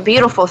is a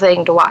beautiful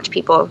thing to watch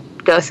people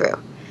go through.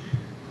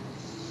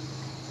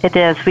 It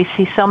is. We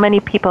see so many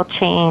people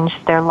change,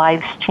 their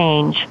lives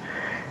change,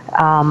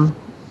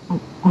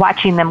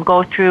 watching them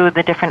go through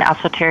the different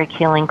esoteric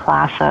healing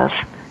classes.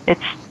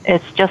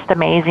 It's just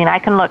amazing. I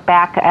can look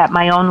back at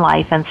my own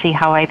life and see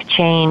how I've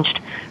changed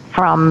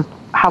from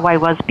how I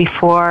was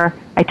before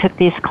I took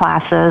these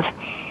classes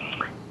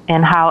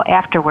and how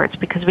afterwards,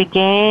 because we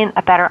gain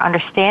a better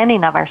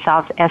understanding of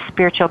ourselves as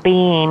spiritual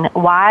being,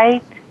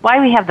 why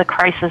we have the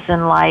crisis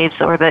in lives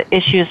or the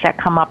issues that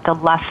come up, the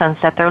lessons,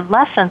 that they're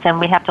lessons and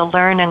we have to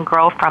learn and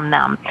grow from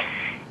them.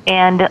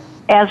 And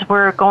as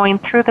we're going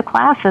through the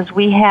classes,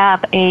 we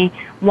have a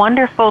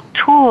wonderful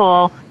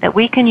tool that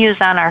we can use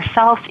on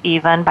ourselves,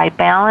 even by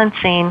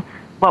balancing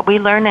what we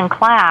learn in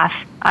class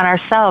on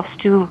ourselves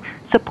to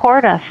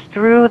support us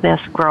through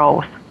this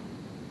growth.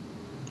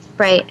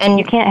 Right, and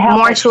you can't help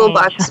more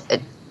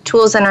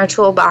tools in our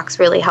toolbox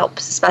really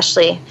helps,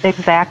 especially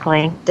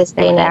exactly this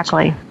day and age.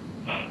 Exactly.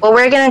 Well,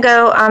 we're going to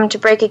go to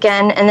break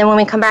again, and then when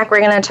we come back, we're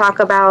going to talk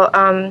about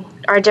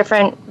our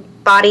different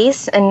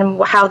bodies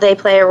and how they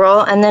play a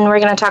role, and then we're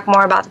going to talk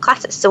more about the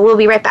classes. So we'll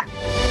be right back.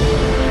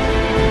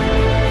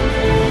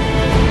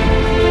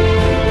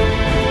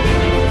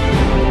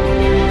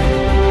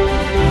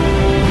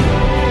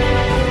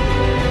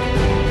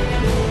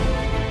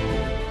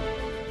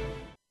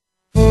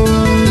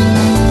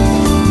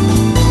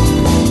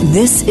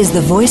 This is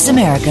the Voice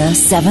America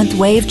 7th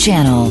Wave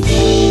Channel.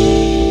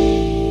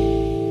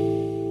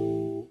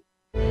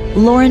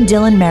 Lauren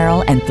Dillon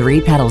Merrill and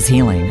Three Petals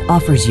Healing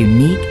offers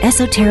unique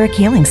esoteric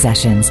healing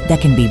sessions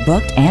that can be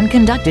booked and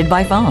conducted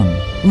by phone.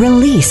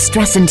 Release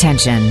stress and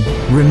tension,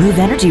 remove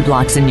energy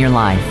blocks in your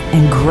life,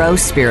 and grow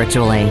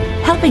spiritually,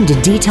 helping to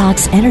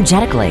detox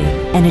energetically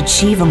and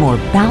achieve a more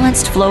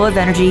balanced flow of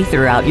energy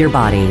throughout your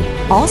body.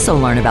 Also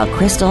learn about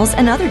crystals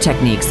and other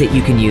techniques that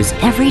you can use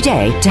every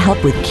day to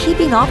help with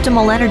keeping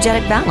optimal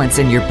energetic balance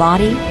in your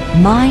body,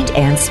 mind,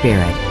 and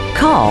spirit.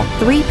 Call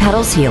Three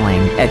Petals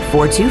Healing at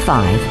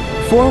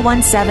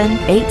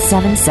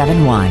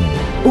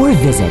 425-417-8771 or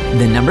visit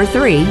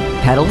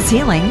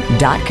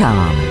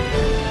 3petalshealing.com.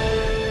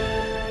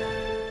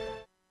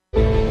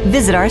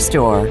 Visit our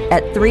store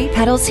at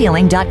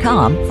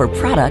 3petalshealing.com for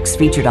products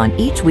featured on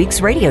each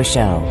week's radio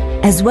show,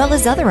 as well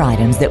as other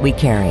items that we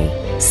carry,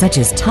 such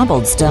as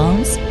tumbled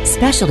stones,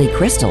 specialty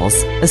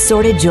crystals,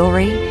 assorted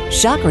jewelry,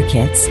 chakra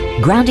kits,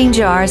 grounding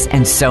jars,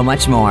 and so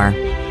much more.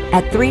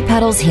 At Three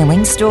Petals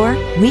Healing Store,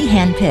 we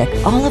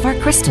handpick all of our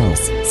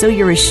crystals, so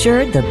you're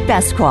assured the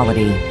best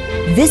quality.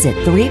 Visit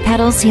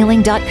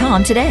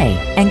 3petalshealing.com today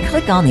and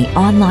click on the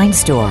online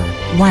store.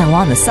 While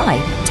on the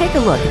site, take a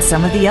look at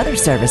some of the other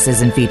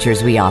services and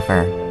features we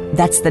offer.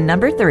 That's the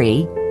number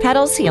 3,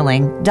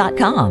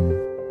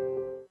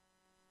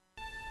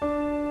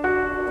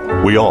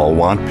 petalshealing.com. We all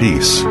want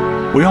peace.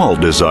 We all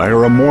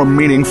desire a more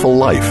meaningful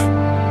life.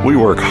 We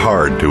work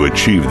hard to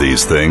achieve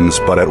these things,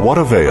 but at what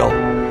avail?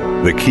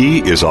 The key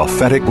is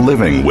authentic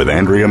living with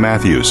Andrea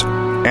Matthews.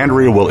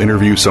 Andrea will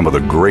interview some of the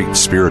great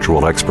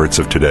spiritual experts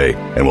of today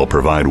and will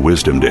provide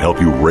wisdom to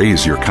help you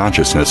raise your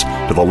consciousness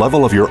to the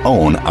level of your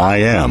own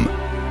I am.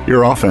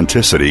 Your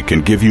authenticity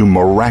can give you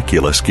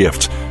miraculous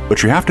gifts,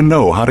 but you have to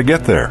know how to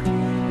get there.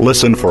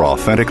 Listen for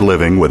Authentic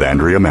Living with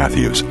Andrea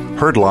Matthews.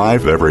 Heard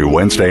live every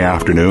Wednesday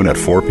afternoon at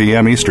 4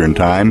 p.m. Eastern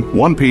Time,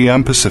 1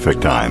 p.m. Pacific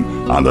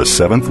Time on the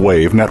 7th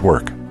Wave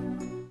Network.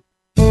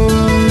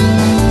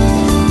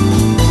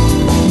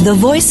 The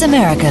Voice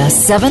America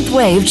 7th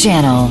Wave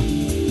Channel.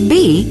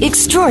 Be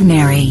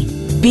extraordinary.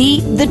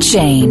 Be the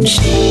change.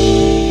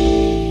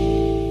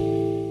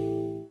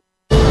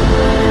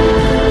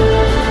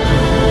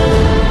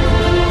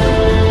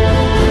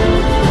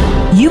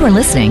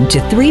 listening to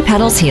Three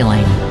Petals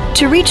Healing.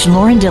 To reach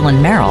Lauren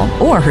Dillon Merrill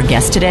or her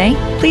guest today,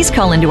 please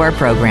call into our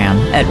program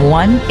at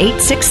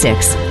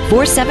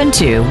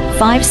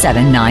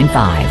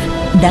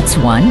 1-866-472-5795. That's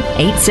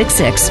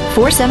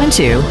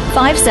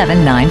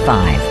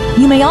 1-866-472-5795.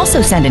 You may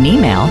also send an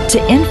email to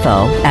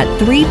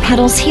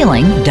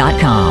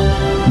info@threepetalshealing.com.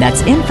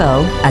 That's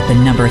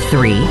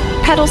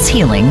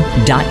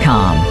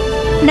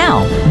info@3petalshealing.com.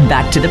 Now,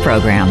 back to the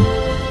program.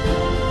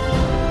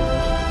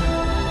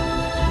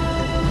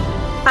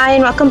 Hi,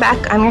 and welcome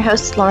back. I'm your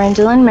host, Lauren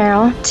Dillon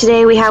Merrill.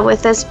 Today we have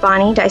with us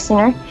Bonnie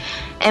Dysoner,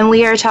 and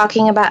we are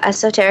talking about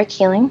esoteric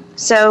healing.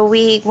 So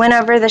we went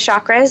over the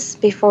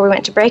chakras before we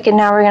went to break, and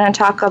now we're going to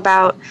talk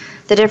about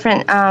the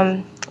different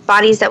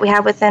bodies that we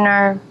have within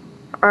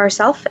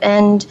ourself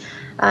and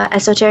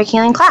esoteric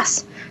healing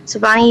class. So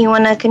Bonnie, you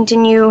want to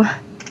continue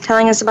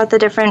telling us about the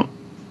different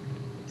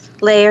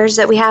layers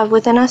that we have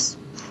within us?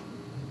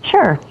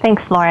 Sure.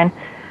 Thanks, Lauren.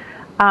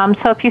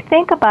 So if you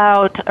think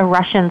about a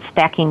Russian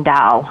stacking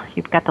doll,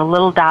 you've got the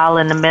little doll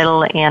in the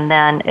middle, and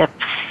then it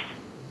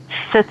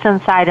sits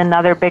inside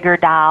another bigger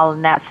doll,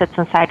 and that sits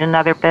inside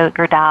another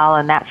bigger doll,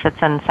 and that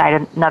sits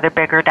inside another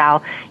bigger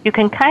doll. You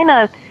can kind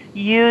of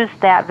use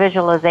that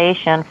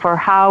visualization for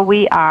how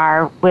we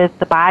are with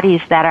the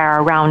bodies that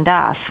are around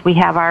us. We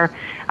have our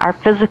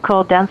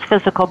physical, dense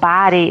physical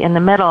body in the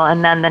middle,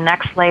 and then the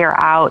next layer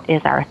out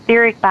is our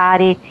etheric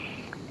body,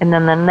 and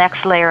then the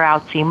next layer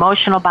out is the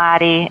emotional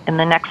body, and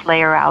the next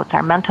layer out is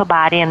our mental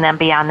body, and then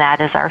beyond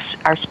that is our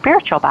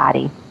spiritual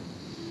body.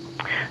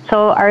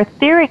 So our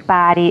etheric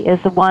body is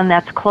the one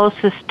that's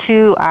closest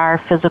to our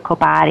physical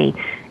body.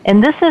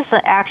 And this is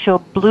the actual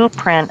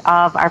blueprint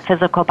of our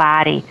physical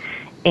body,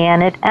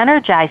 and it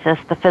energizes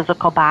the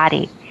physical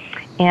body.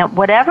 And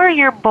whatever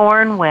you're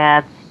born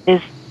with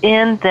is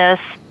in this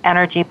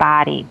energy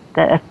body,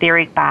 the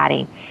etheric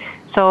body.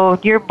 So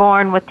if you're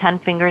born with 10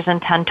 fingers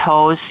and 10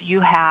 toes, you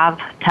have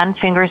 10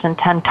 fingers and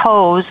 10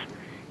 toes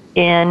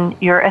in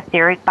your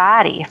etheric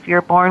body. If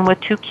you're born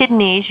with 2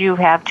 kidneys, you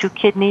have 2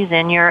 kidneys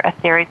in your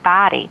etheric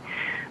body.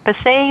 But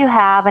say you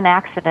have an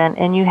accident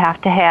and you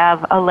have to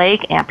have a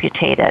leg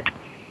amputated.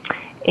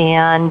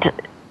 And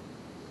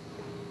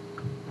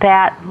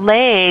that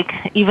leg,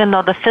 even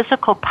though the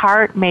physical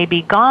part may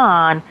be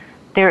gone,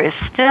 there is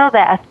still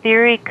that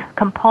etheric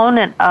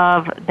component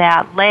of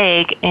that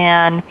leg,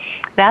 and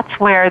that's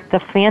where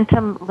the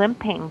phantom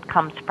limping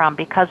comes from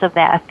because of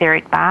that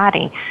etheric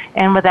body.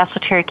 And with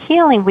esoteric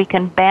healing, we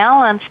can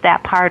balance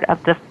that part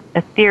of the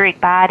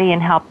etheric body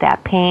and help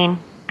that pain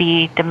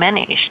be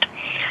diminished.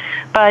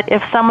 But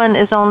if someone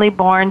is only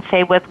born,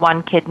 say, with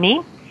 1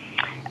 kidney,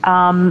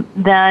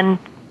 then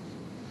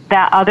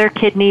that other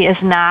kidney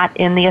is not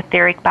in the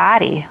etheric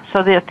body.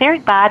 So the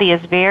etheric body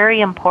is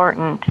very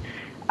important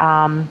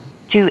to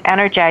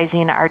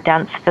energizing our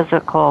dense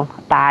physical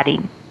body.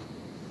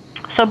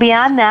 So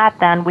beyond that,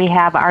 then, we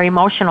have our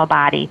emotional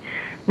body.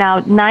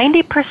 Now,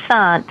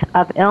 90%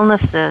 of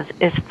illnesses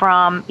is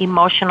from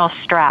emotional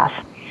stress.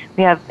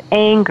 We have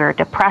anger,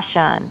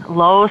 depression,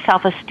 low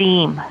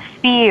self-esteem,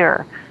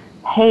 fear,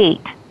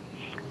 hate,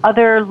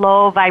 other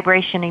low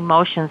vibration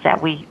emotions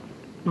that we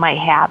might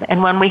have.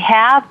 And when we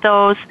have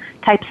those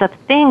types of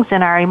things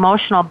in our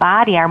emotional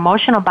body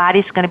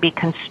is going to be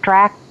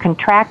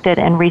contracted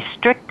and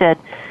restricted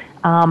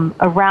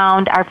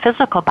around our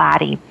physical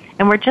body.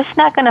 And we're just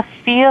not going to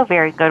feel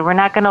very good. We're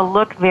not going to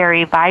look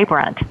very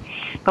vibrant.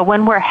 But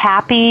when we're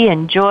happy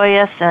and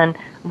joyous and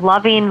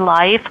loving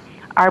life,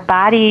 our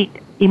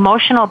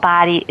emotional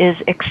body is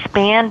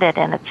expanded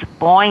and it's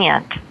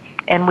buoyant.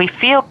 And we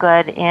feel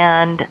good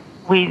and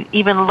we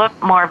even look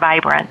more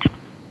vibrant.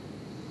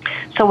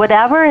 So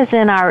whatever is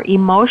in our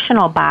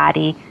emotional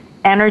body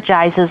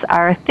energizes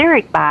our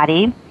etheric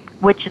body,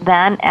 which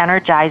then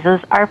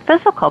energizes our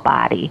physical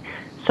body.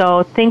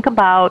 So think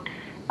about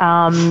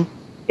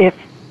if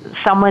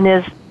someone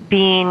is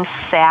being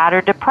sad or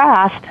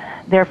depressed,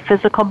 their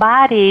physical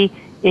body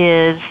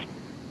is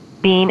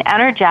being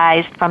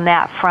energized from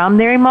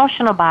their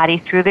emotional body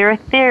through their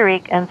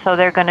etheric, and so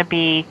they're going to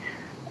be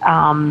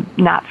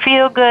not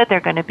feel good, they're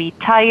going to be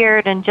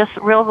tired and just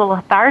real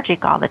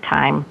lethargic all the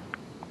time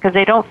because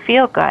they don't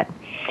feel good.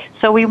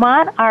 So we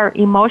want our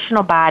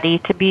emotional body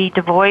to be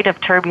devoid of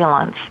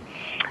turbulence.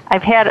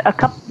 I've had a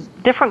couple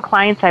different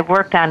clients I've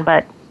worked on,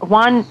 but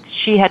one,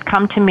 she had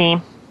come to me,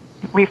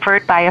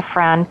 referred by a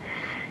friend,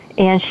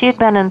 and she had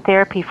been in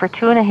therapy for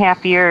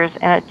 2.5 years,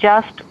 and it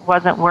just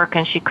wasn't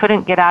working. She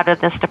couldn't get out of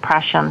this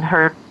depression.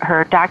 Her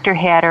doctor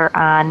had her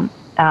on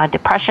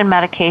depression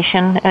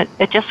medication.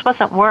 It just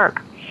wasn't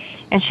work.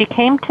 And she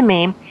came to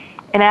me,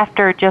 and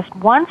after just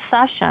one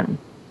session,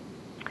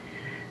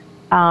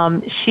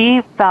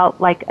 she felt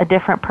like a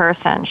different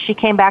person. She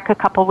came back a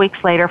couple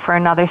weeks later for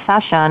another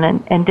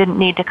session and didn't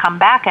need to come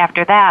back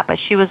after that, but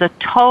she was a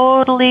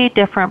totally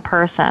different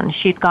person.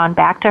 She'd gone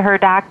back to her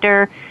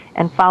doctor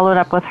and followed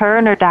up with her,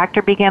 and her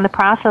doctor began the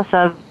process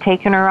of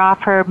taking her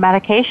off her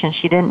medication.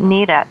 She didn't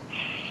need it.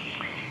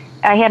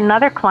 I had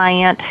another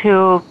client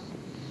who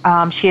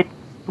she had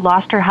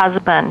lost her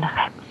husband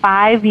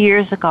 5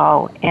 years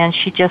ago, and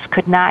she just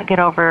could not get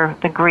over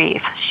the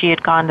grief. She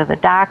had gone to the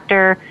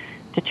doctor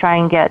to try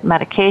and get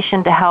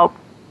medication to help,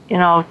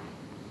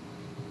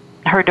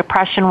 her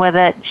depression with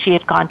it. She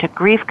had gone to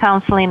grief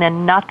counseling,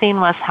 and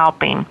nothing was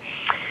helping.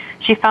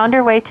 She found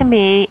her way to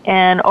me,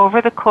 and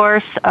over the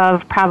course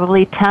of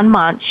probably 10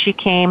 months, she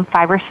came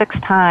 5 or 6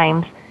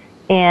 times,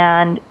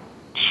 and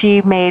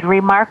she made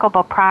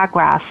remarkable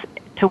progress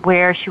to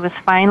where she was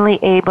finally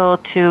able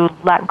to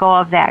let go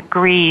of that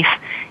grief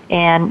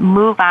and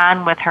move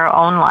on with her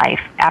own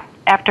life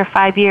after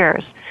 5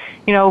 years.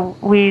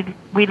 We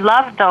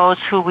love those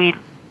who we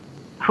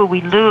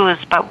lose,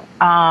 but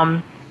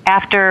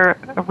after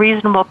a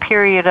reasonable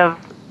period of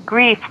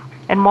grief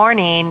and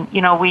mourning,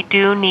 we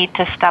do need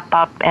to step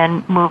up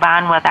and move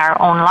on with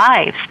our own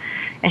lives.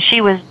 And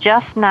she was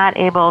just not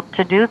able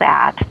to do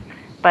that.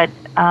 But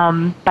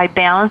by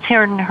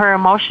balancing her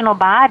emotional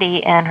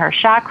body and her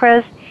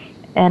chakras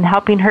and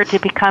helping her to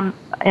become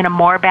in a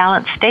more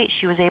balanced state,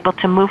 she was able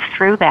to move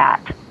through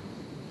that.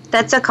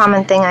 That's a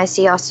common thing I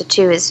see also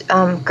too, is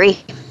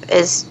grief.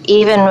 Is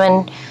even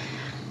when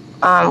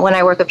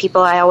I work with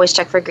people, I always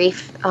check for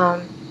grief.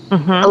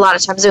 A lot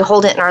of times we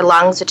hold it in our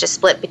lungs, which is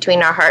split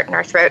between our heart and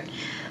our throat.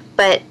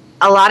 But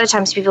a lot of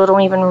times people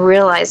don't even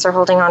realize they're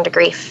holding on to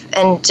grief.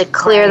 And to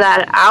clear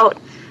that out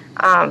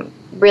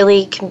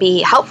really can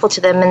be helpful to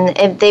them.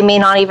 And they may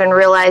not even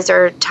realize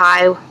or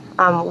tie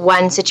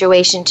one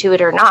situation to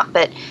it or not.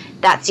 But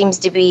that seems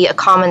to be a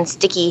common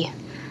sticky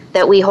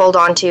that we hold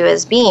on to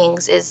as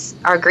beings, is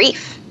our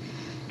grief.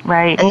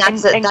 Right. And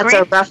that's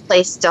a rough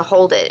place to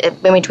hold it.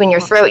 In between your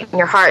throat and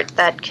your heart,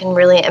 that can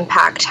really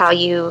impact how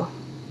you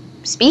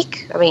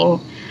speak. I mean,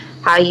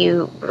 how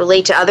you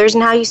relate to others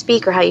and how you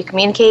speak or how you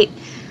communicate.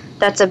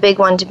 That's a big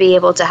one to be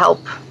able to help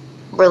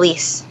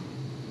release.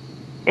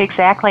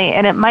 Exactly.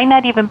 And it might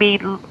not even be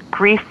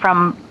grief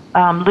from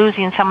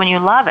losing someone you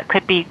love. It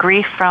could be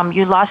grief from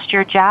you lost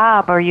your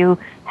job, or you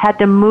had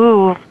to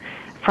move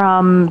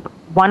from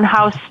one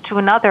house to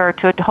another,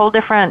 to a whole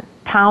different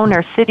town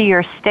or city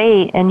or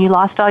state, and you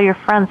lost all your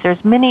friends.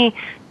 There's many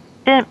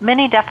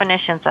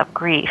definitions of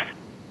grief.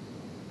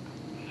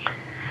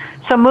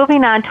 So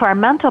moving on to our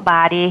mental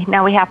body,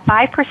 now we have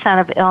 5%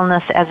 of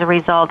illness as a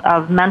result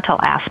of mental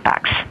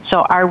aspects.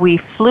 So are we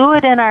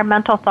fluid in our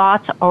mental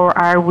thoughts, or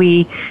are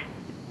we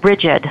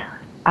rigid?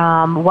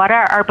 What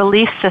are our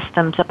belief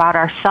systems about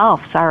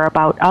ourselves or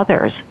about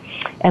others?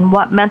 And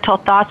what mental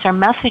thoughts or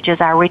messages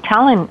are we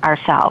telling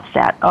ourselves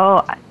that,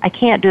 I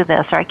can't do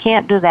this, or I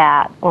can't do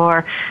that,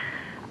 or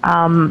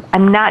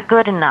I'm not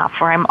good enough,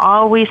 or I'm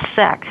always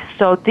sick.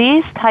 So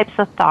these types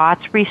of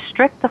thoughts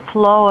restrict the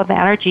flow of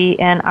energy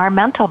in our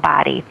mental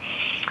body.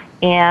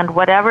 And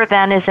whatever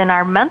then is in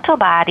our mental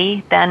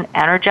body then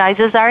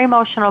energizes our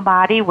emotional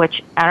body,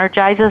 which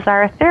energizes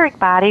our etheric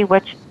body,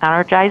 which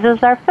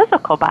energizes our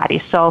physical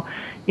body. So,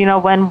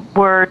 when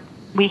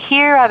we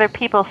hear other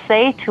people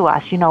say to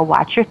us,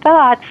 watch your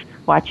thoughts,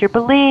 watch your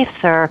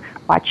beliefs, or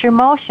watch your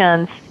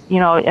emotions,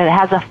 it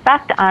has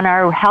effect on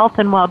our health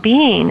and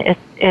well-being.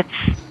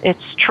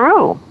 It's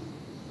true.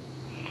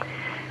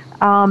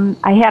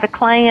 I had a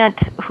client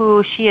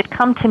who she had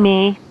come to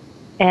me,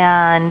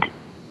 and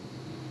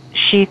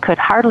she could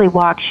hardly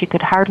walk, she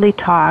could hardly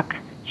talk.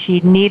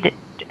 She needed,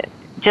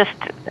 just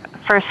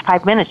first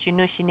 5 minutes, you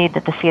knew she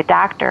needed to see a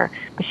doctor,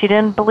 but she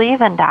didn't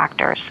believe in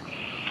doctors.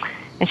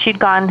 And she'd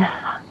gone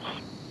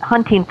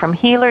hunting from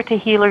healer to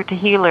healer to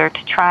healer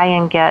to try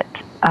and get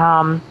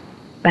a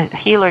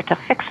healer to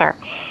fix her.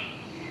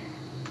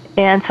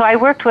 And so I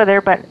worked with her,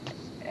 but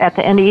at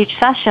the end of each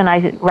session,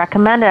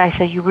 I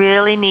said, you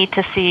really need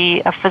to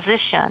see a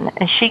physician.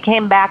 And she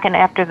came back, and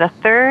after the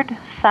third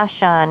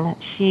session,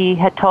 she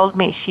had told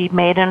me she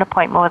made an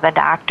appointment with a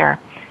doctor,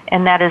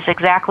 and that is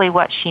exactly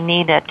what she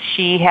needed.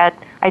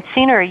 I'd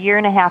seen her a year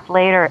and a half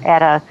later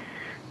at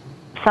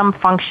some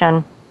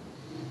function,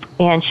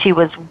 and she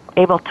was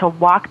able to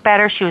walk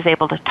better. She was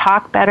able to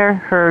talk better.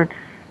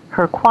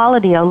 Her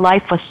quality of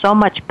life was so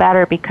much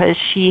better because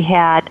she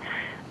had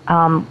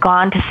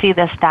gone to see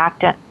this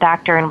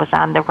doctor and was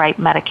on the right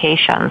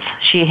medications.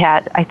 She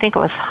had, I think it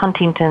was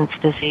Huntington's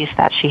disease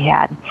that she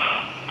had.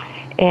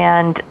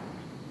 And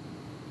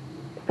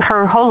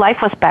her whole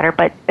life was better,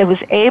 but it was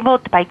able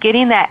to, by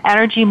getting that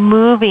energy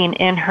moving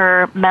in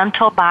her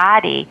mental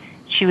body,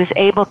 she was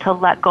able to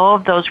let go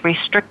of those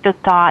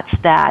restricted thoughts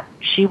that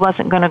she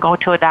wasn't going to go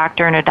to a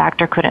doctor and a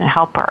doctor couldn't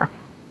help her.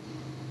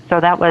 So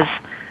that was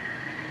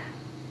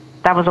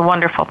a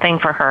wonderful thing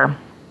for her.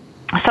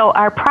 So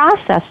our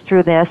process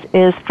through this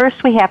is,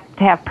 first we have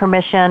to have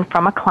permission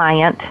from a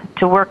client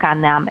to work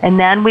on them, and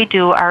then we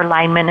do our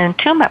alignment and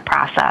attunement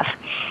process.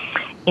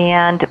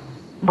 And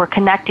we're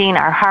connecting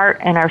our heart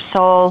and our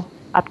soul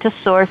up to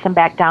source and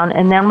back down,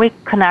 and then we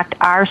connect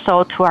our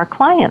soul to our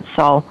client's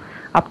soul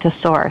up to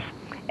source.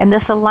 And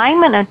this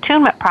alignment and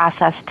attunement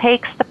process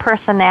takes the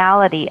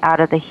personality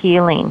out of the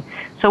healing.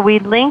 So we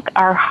link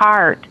our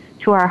heart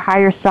to our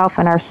higher self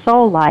and our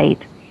soul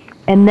light,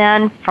 and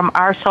then from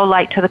our soul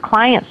light to the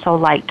client's soul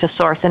light to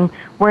source. And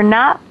we're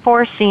not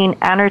forcing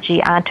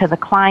energy onto the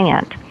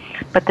client,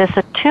 But this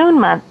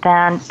attunement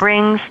then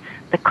brings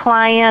the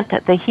client,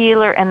 the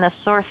healer, and the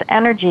source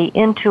energy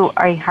into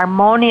a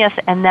harmonious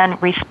and then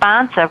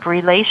responsive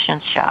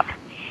relationship.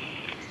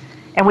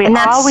 And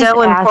that's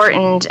so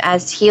important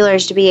as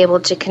healers to be able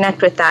to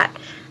connect with that.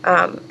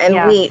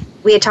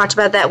 We had talked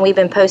about that, and we've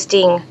been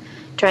posting,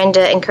 trying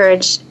to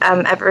encourage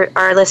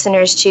our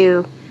listeners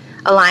to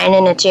align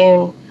and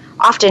attune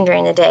often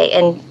during the day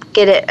and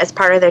get it as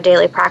part of their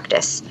daily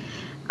practice,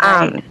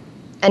 and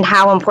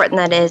how important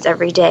that is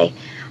every day.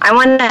 I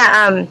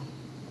want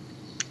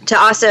to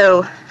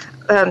also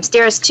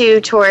steer us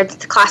towards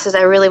the classes.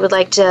 I really would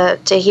like to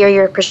hear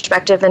your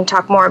perspective and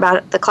talk more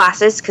about the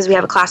classes, because we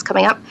have a class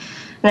coming up,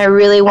 and I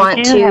really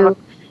want to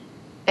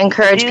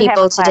encourage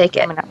people to take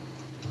it.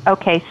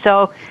 Okay,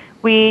 so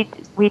we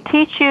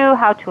teach you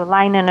how to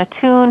align and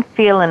attune,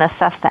 feel and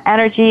assess the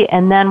energy,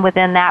 and then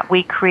within that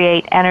we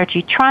create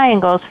energy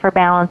triangles for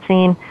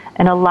balancing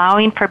and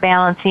allowing for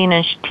balancing,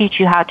 and teach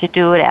you how to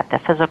do it at the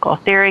physical,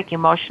 etheric,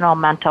 emotional,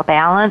 mental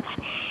balance.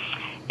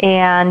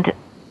 And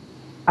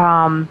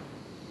by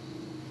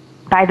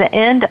the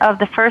end of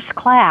the first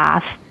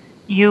class,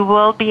 you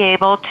will be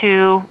able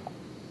to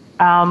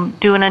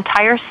do an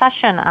entire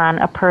session on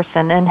a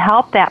person and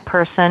help that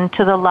person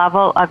to the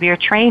level of your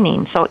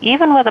training. So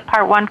even with a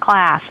Part 1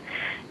 class,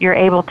 you're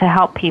able to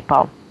help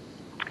people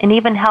and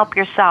even help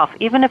yourself.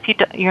 Even if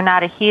you're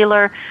not a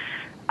healer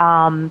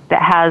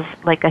that has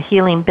like a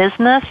healing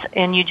business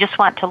and you just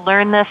want to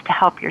learn this to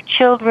help your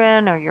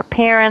children or your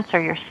parents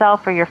or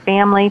yourself or your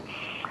family,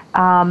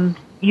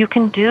 you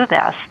can do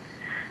this.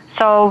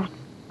 So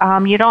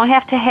you don't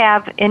have to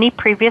have any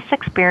previous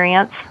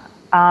experience.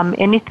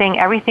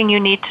 Everything you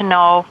need to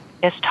know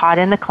is taught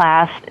in the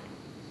class.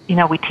 You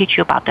know, we teach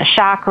you about the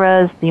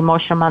chakras, the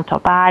emotional, mental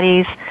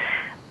bodies.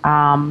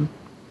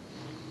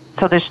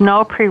 So there's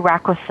no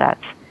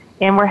prerequisites.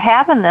 And we're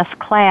having this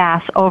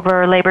class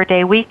over Labor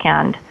Day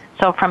weekend.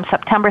 So from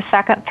September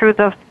 2nd through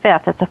the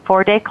 5th, it's a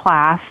 4-day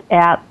class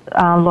at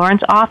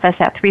Lauren's office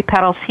at Three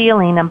Petals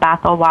Healing in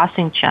Bothell,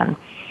 Washington.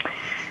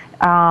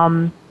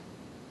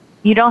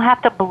 You don't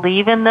have to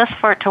believe in this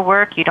for it to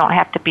work. You don't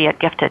have to be a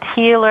gifted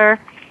healer.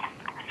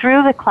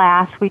 Through the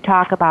class, we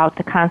talk about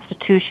the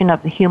constitution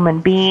of the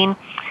human being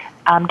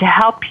to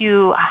help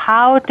you.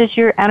 How does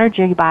your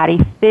energy body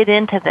fit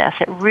into this?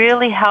 It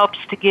really helps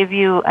to give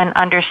you an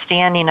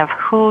understanding of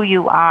who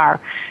you are.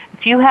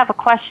 If you have a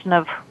question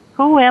of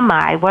who am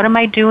I, what am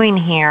I doing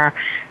here,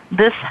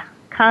 this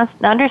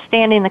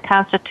understanding the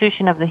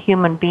constitution of the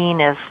human being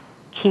is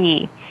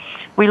key.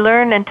 We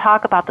learn and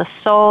talk about the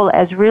soul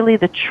as really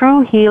the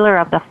true healer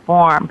of the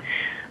form.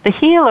 The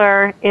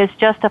healer is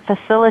just a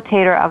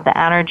facilitator of the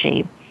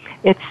energy.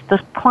 It's the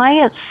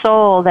client's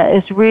soul that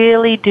is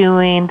really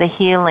doing the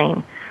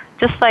healing.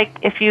 Just like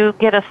if you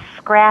get a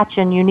scratch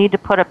and you need to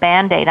put a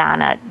Band-Aid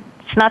on it.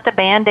 It's not the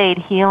Band-Aid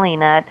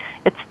healing it.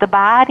 It's the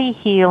body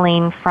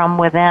healing from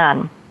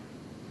within.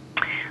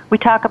 We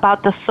talk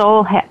about the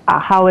soul,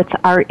 how it's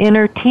our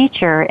inner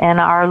teacher and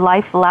our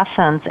life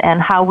lessons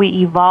and how we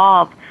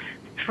evolve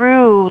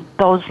through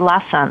those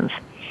lessons.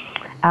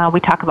 We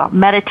talk about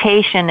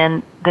meditation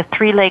and the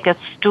three-legged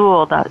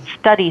stool, the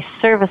study,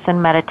 service,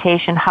 and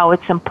meditation, how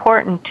it's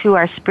important to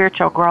our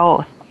spiritual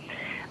growth,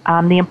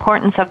 the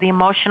importance of the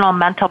emotional,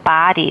 mental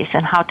bodies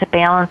and how to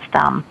balance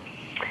them.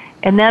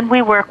 And then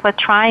we work with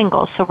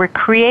triangles. So we're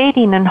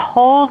creating and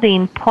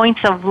holding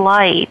points of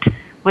light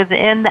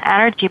within the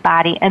energy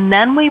body. And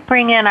then we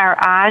bring in our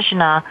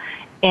ajna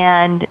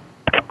and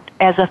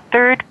as a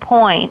third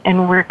point,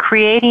 and we're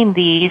creating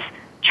these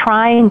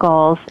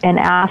triangles and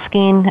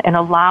asking and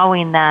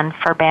allowing then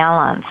for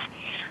balance.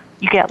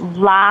 You get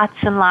lots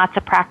and lots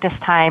of practice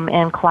time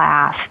in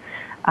class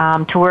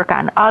to work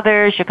on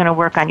others. You're going to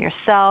work on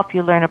yourself.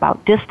 You learn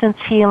about distance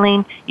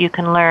healing. You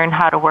can learn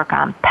how to work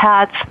on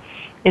pets.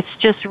 It's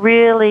just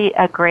really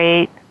a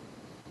great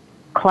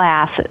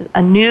class,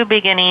 a new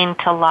beginning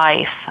to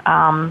life.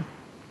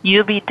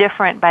 You'll be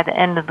different by the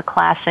end of the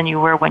class than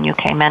you were when you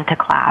came into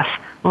class.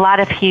 A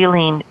lot of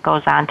healing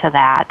goes on to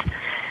that.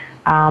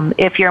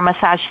 If you're a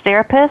massage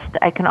therapist,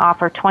 I can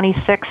offer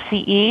 26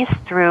 CEs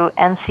through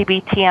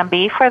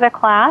NCBTMB for the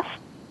class.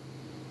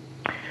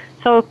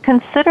 So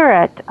consider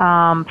it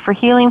for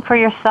healing for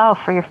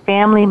yourself, for your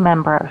family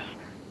members.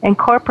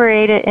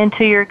 Incorporate it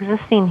into your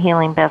existing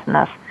healing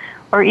business,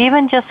 or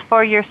even just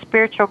for your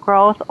spiritual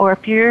growth, or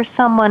if you're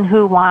someone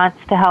who wants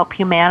to help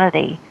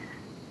humanity.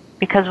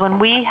 Because when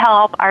we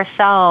help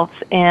ourselves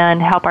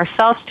and help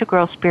ourselves to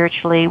grow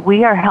spiritually,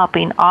 we are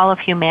helping all of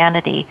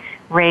humanity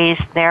raise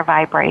their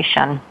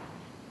vibration.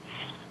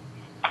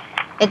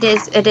 It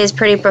is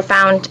pretty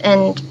profound,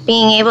 and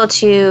being able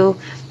to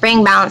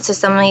bring balance to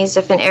some of these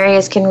different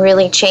areas can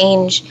really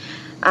change,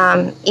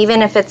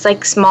 even if it's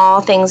like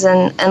small things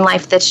in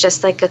life that's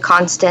just like a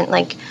constant,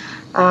 like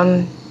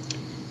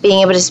being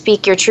able to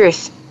speak your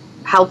truth,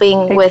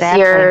 helping with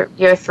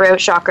your throat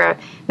chakra.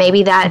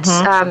 Maybe that's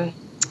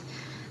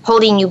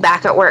holding you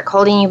back at work,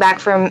 holding you back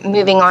from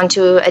moving on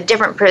to a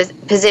different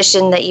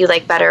position that you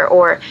like better,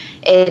 or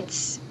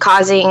it's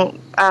causing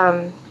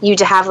you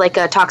to have like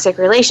a toxic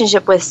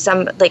relationship with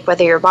some, like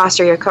whether your boss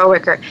or your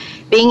coworker,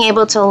 being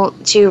able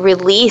to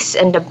release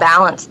and to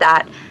balance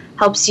that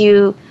helps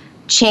you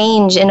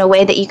change in a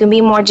way that you can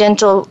be more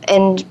gentle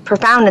and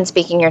profound in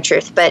speaking your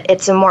truth, but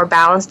it's a more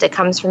balanced. It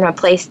comes from a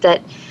place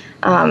that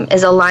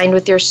is aligned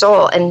with your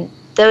soul, and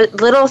the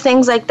little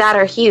things like that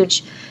are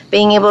huge.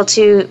 Being able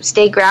to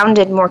stay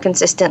grounded more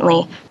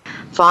consistently,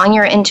 following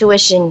your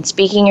intuition,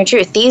 speaking your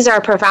truth. These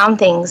are profound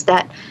things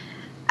that,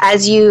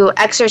 as you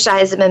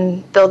exercise them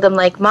and build them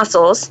like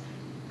muscles,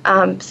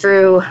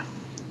 through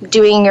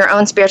doing your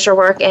own spiritual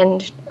work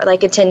and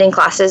like attending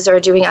classes or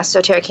doing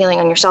esoteric healing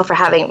on yourself or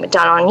having it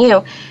done on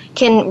you,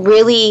 can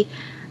really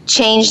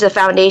change the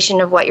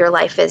foundation of what your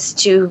life is.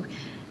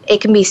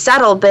 It can be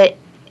subtle, but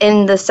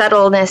in the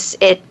subtleness,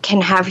 it can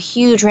have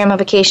huge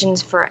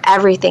ramifications for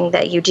everything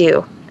that you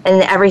do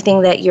and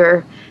everything that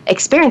you're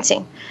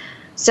experiencing.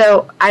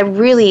 So I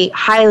really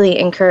highly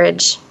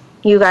encourage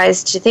you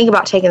guys to think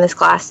about taking this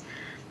class.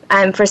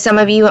 For some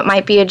of you, it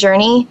might be a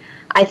journey.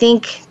 I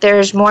think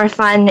there's more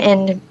fun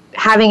in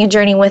having a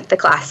journey with the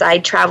class. I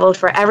traveled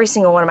for every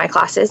single one of my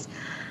classes.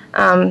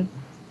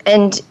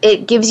 And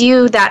it gives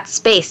you that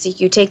space.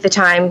 You take the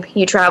time,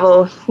 you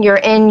travel, you're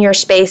in your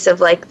space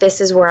of like, this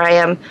is where I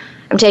am.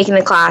 I'm taking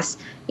the class.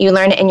 You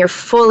learn it and you're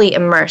fully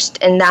immersed.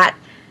 And that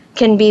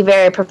can be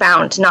very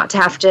profound, not to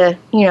have to,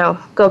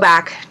 go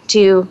back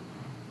to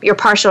your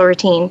partial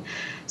routine.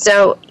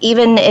 So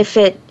even if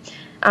it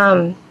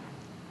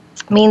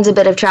means a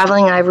bit of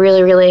traveling, I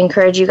really, really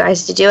encourage you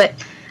guys to do it.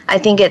 I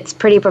think it's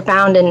pretty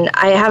profound, and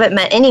I haven't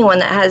met anyone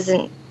that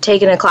hasn't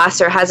taken a class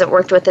or hasn't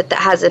worked with it that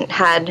hasn't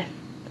had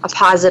a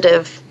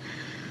positive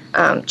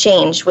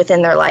change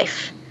within their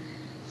life.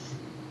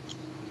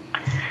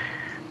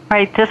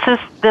 Right. This is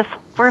the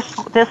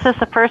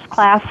first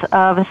class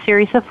of a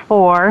series of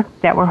 4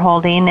 that we're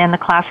holding, and the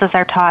classes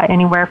are taught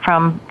anywhere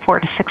from 4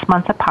 to 6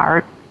 months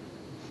apart.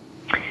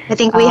 I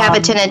think we have a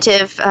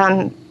tentative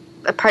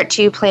a part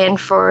 2 planned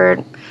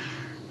for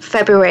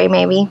February,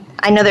 maybe.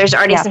 I know there's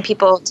already some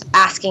people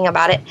asking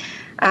about it,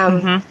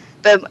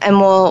 but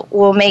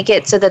we'll make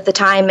it so that the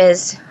time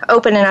is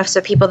open enough so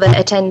people that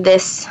attend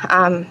this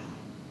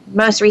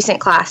most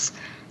recent class,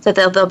 so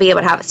they'll be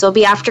able to have it. So it'll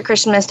be after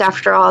Christmas,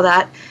 after all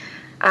that,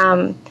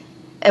 and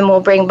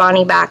we'll bring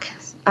Bonnie back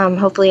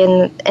hopefully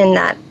in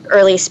that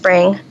early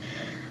spring.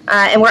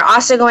 And we're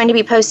also going to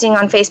be posting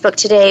on Facebook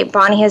today.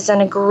 Bonnie has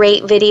done a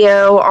great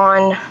video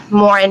on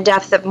more in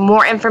depth of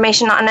more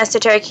information on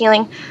esoteric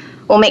healing.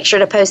 We'll make sure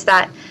to post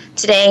that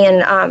today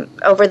and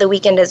over the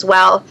weekend as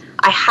well.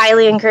 I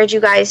highly encourage you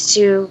guys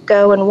to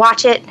go and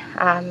watch it.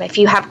 If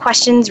you have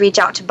questions, reach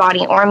out to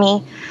Bonnie or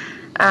me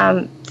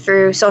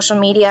through social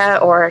media,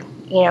 or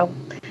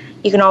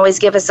you can always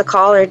give us a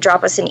call or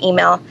drop us an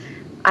email.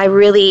 I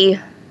really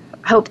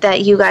hope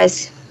that you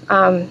guys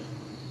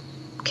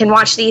can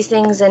watch these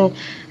things and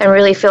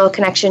really feel a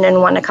connection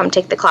and want to come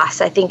take the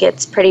class. I think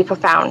it's pretty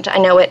profound. I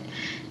know it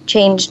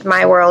changed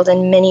my world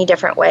in many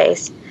different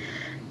ways.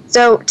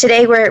 So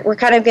today we're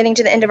kind of getting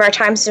to the end of our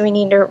time, so we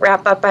need to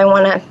wrap up. I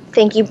want to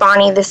thank you,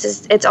 Bonnie.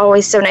 It's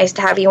always so nice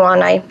to have you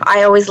on.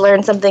 I always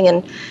learn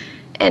something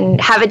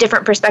and have a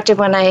different perspective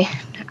when I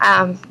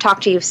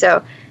talk to you.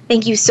 So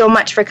thank you so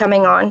much for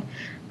coming on.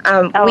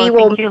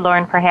 Thank you,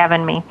 Lauren, for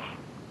having me.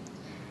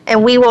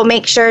 And we will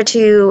make sure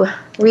to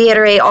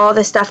reiterate all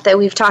the stuff that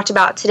we've talked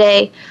about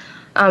today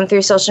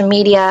through social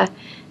media.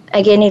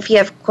 Again, if you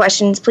have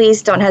questions,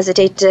 please don't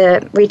hesitate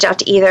to reach out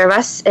to either of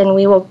us, and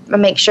we will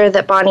make sure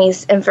that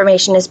Bonnie's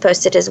information is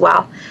posted as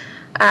well.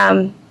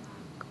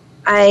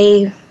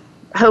 I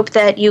hope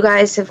that you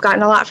guys have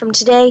gotten a lot from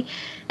today,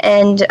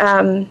 and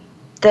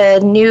the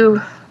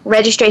new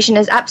registration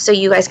is up, so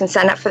you guys can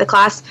sign up for the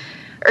class.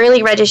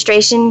 Early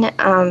registration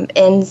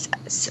ends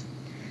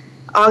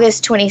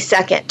August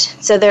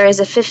 22nd, so there is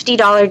a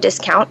 $50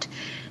 discount.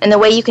 And the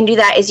way you can do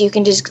that is you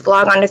can just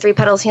log on to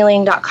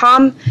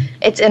 3petalshealing.com.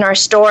 It's in our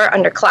store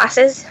under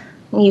classes.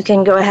 You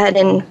can go ahead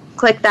and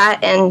click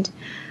that, and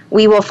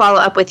we will follow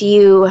up with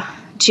you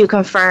to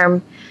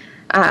confirm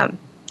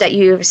that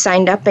you've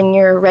signed up and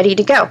you're ready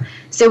to go.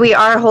 So we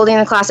are holding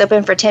the class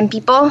open for 10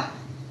 people.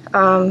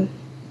 And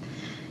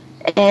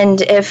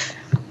if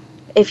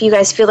you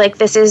guys feel like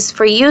this is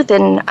for you,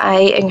 then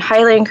I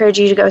highly encourage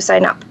you to go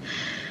sign up.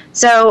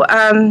 So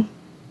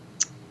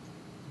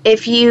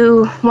if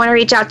you want to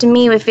reach out to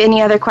me with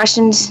any other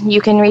questions,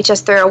 you can reach us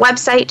through our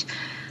website,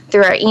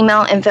 through our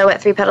email,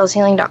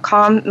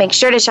 info@3petalshealing.com. Make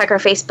sure to check our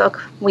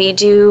Facebook. We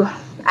do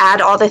add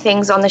all the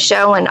things on the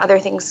show and other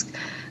things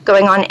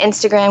going on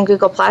Instagram,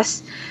 Google+.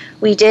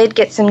 We did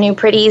get some new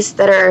pretties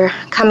that are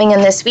coming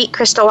in this week,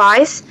 Crystal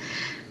Eyes.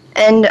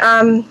 And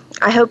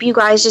I hope you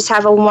guys just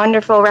have a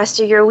wonderful rest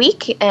of your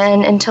week.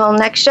 And until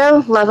next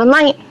show, love and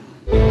light.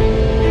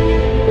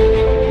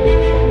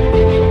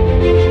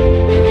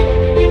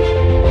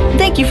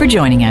 Thank you for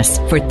joining us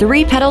for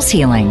 3 Petals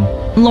Healing.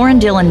 Lauren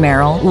Dillon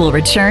Merrill will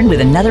return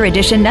with another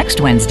edition next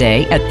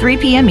Wednesday at 3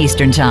 p.m.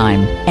 Eastern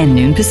Time and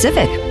noon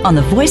Pacific on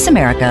the Voice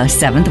America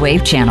 7th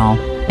Wave channel.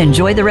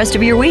 Enjoy the rest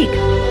of your week.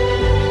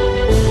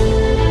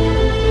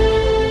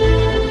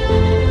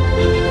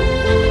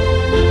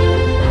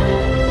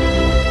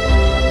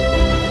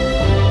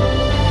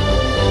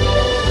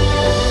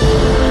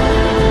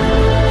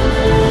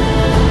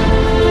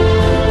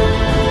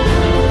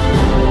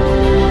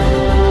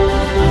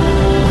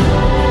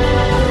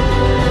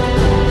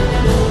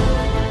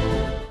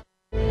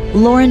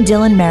 Lauren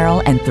Dillon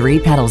Merrill and Three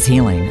Petals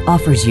Healing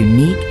offers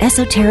unique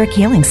esoteric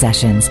healing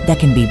sessions that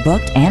can be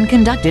booked and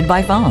conducted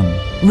by phone.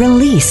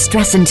 Release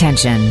stress and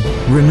tension,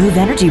 remove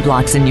energy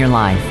blocks in your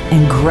life,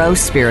 and grow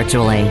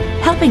spiritually,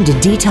 helping to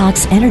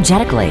detox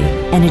energetically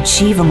and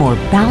achieve a more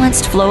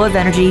balanced flow of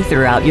energy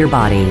throughout your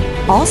body.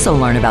 Also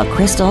learn about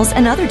crystals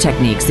and other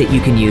techniques that you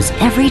can use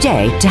every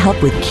day to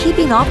help with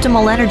keeping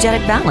optimal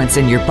energetic balance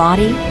in your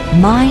body,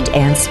 mind,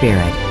 and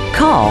spirit.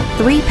 Call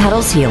Three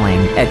Petals Healing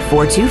at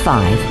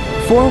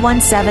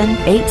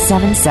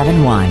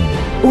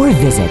 425-417-8771 or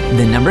visit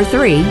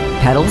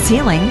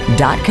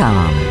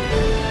 3petalshealing.com.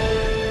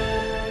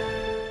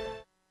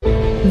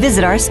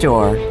 Visit our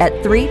store at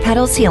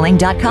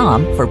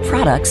 3petalshealing.com for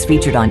products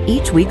featured on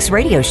each week's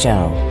radio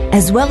show,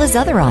 as well as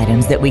other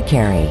items that we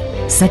carry,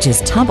 such as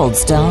tumbled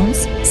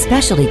stones,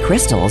 specialty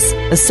crystals,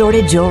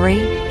 assorted jewelry,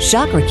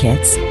 chakra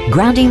kits,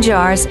 grounding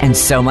jars, and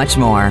so much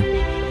more.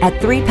 At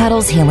Three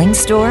Petals Healing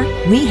Store,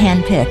 we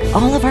handpick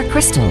all of our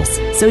crystals,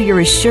 so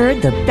you're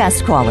assured the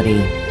best quality.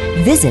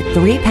 Visit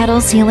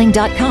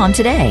 3petalshealing.com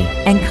today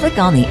and click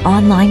on the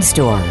online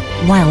store.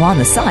 While on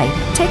the site,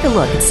 take a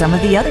look at some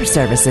of the other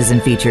services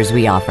and features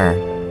we offer.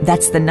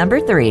 That's the number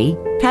 3,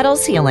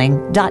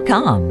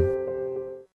 petalshealing.com.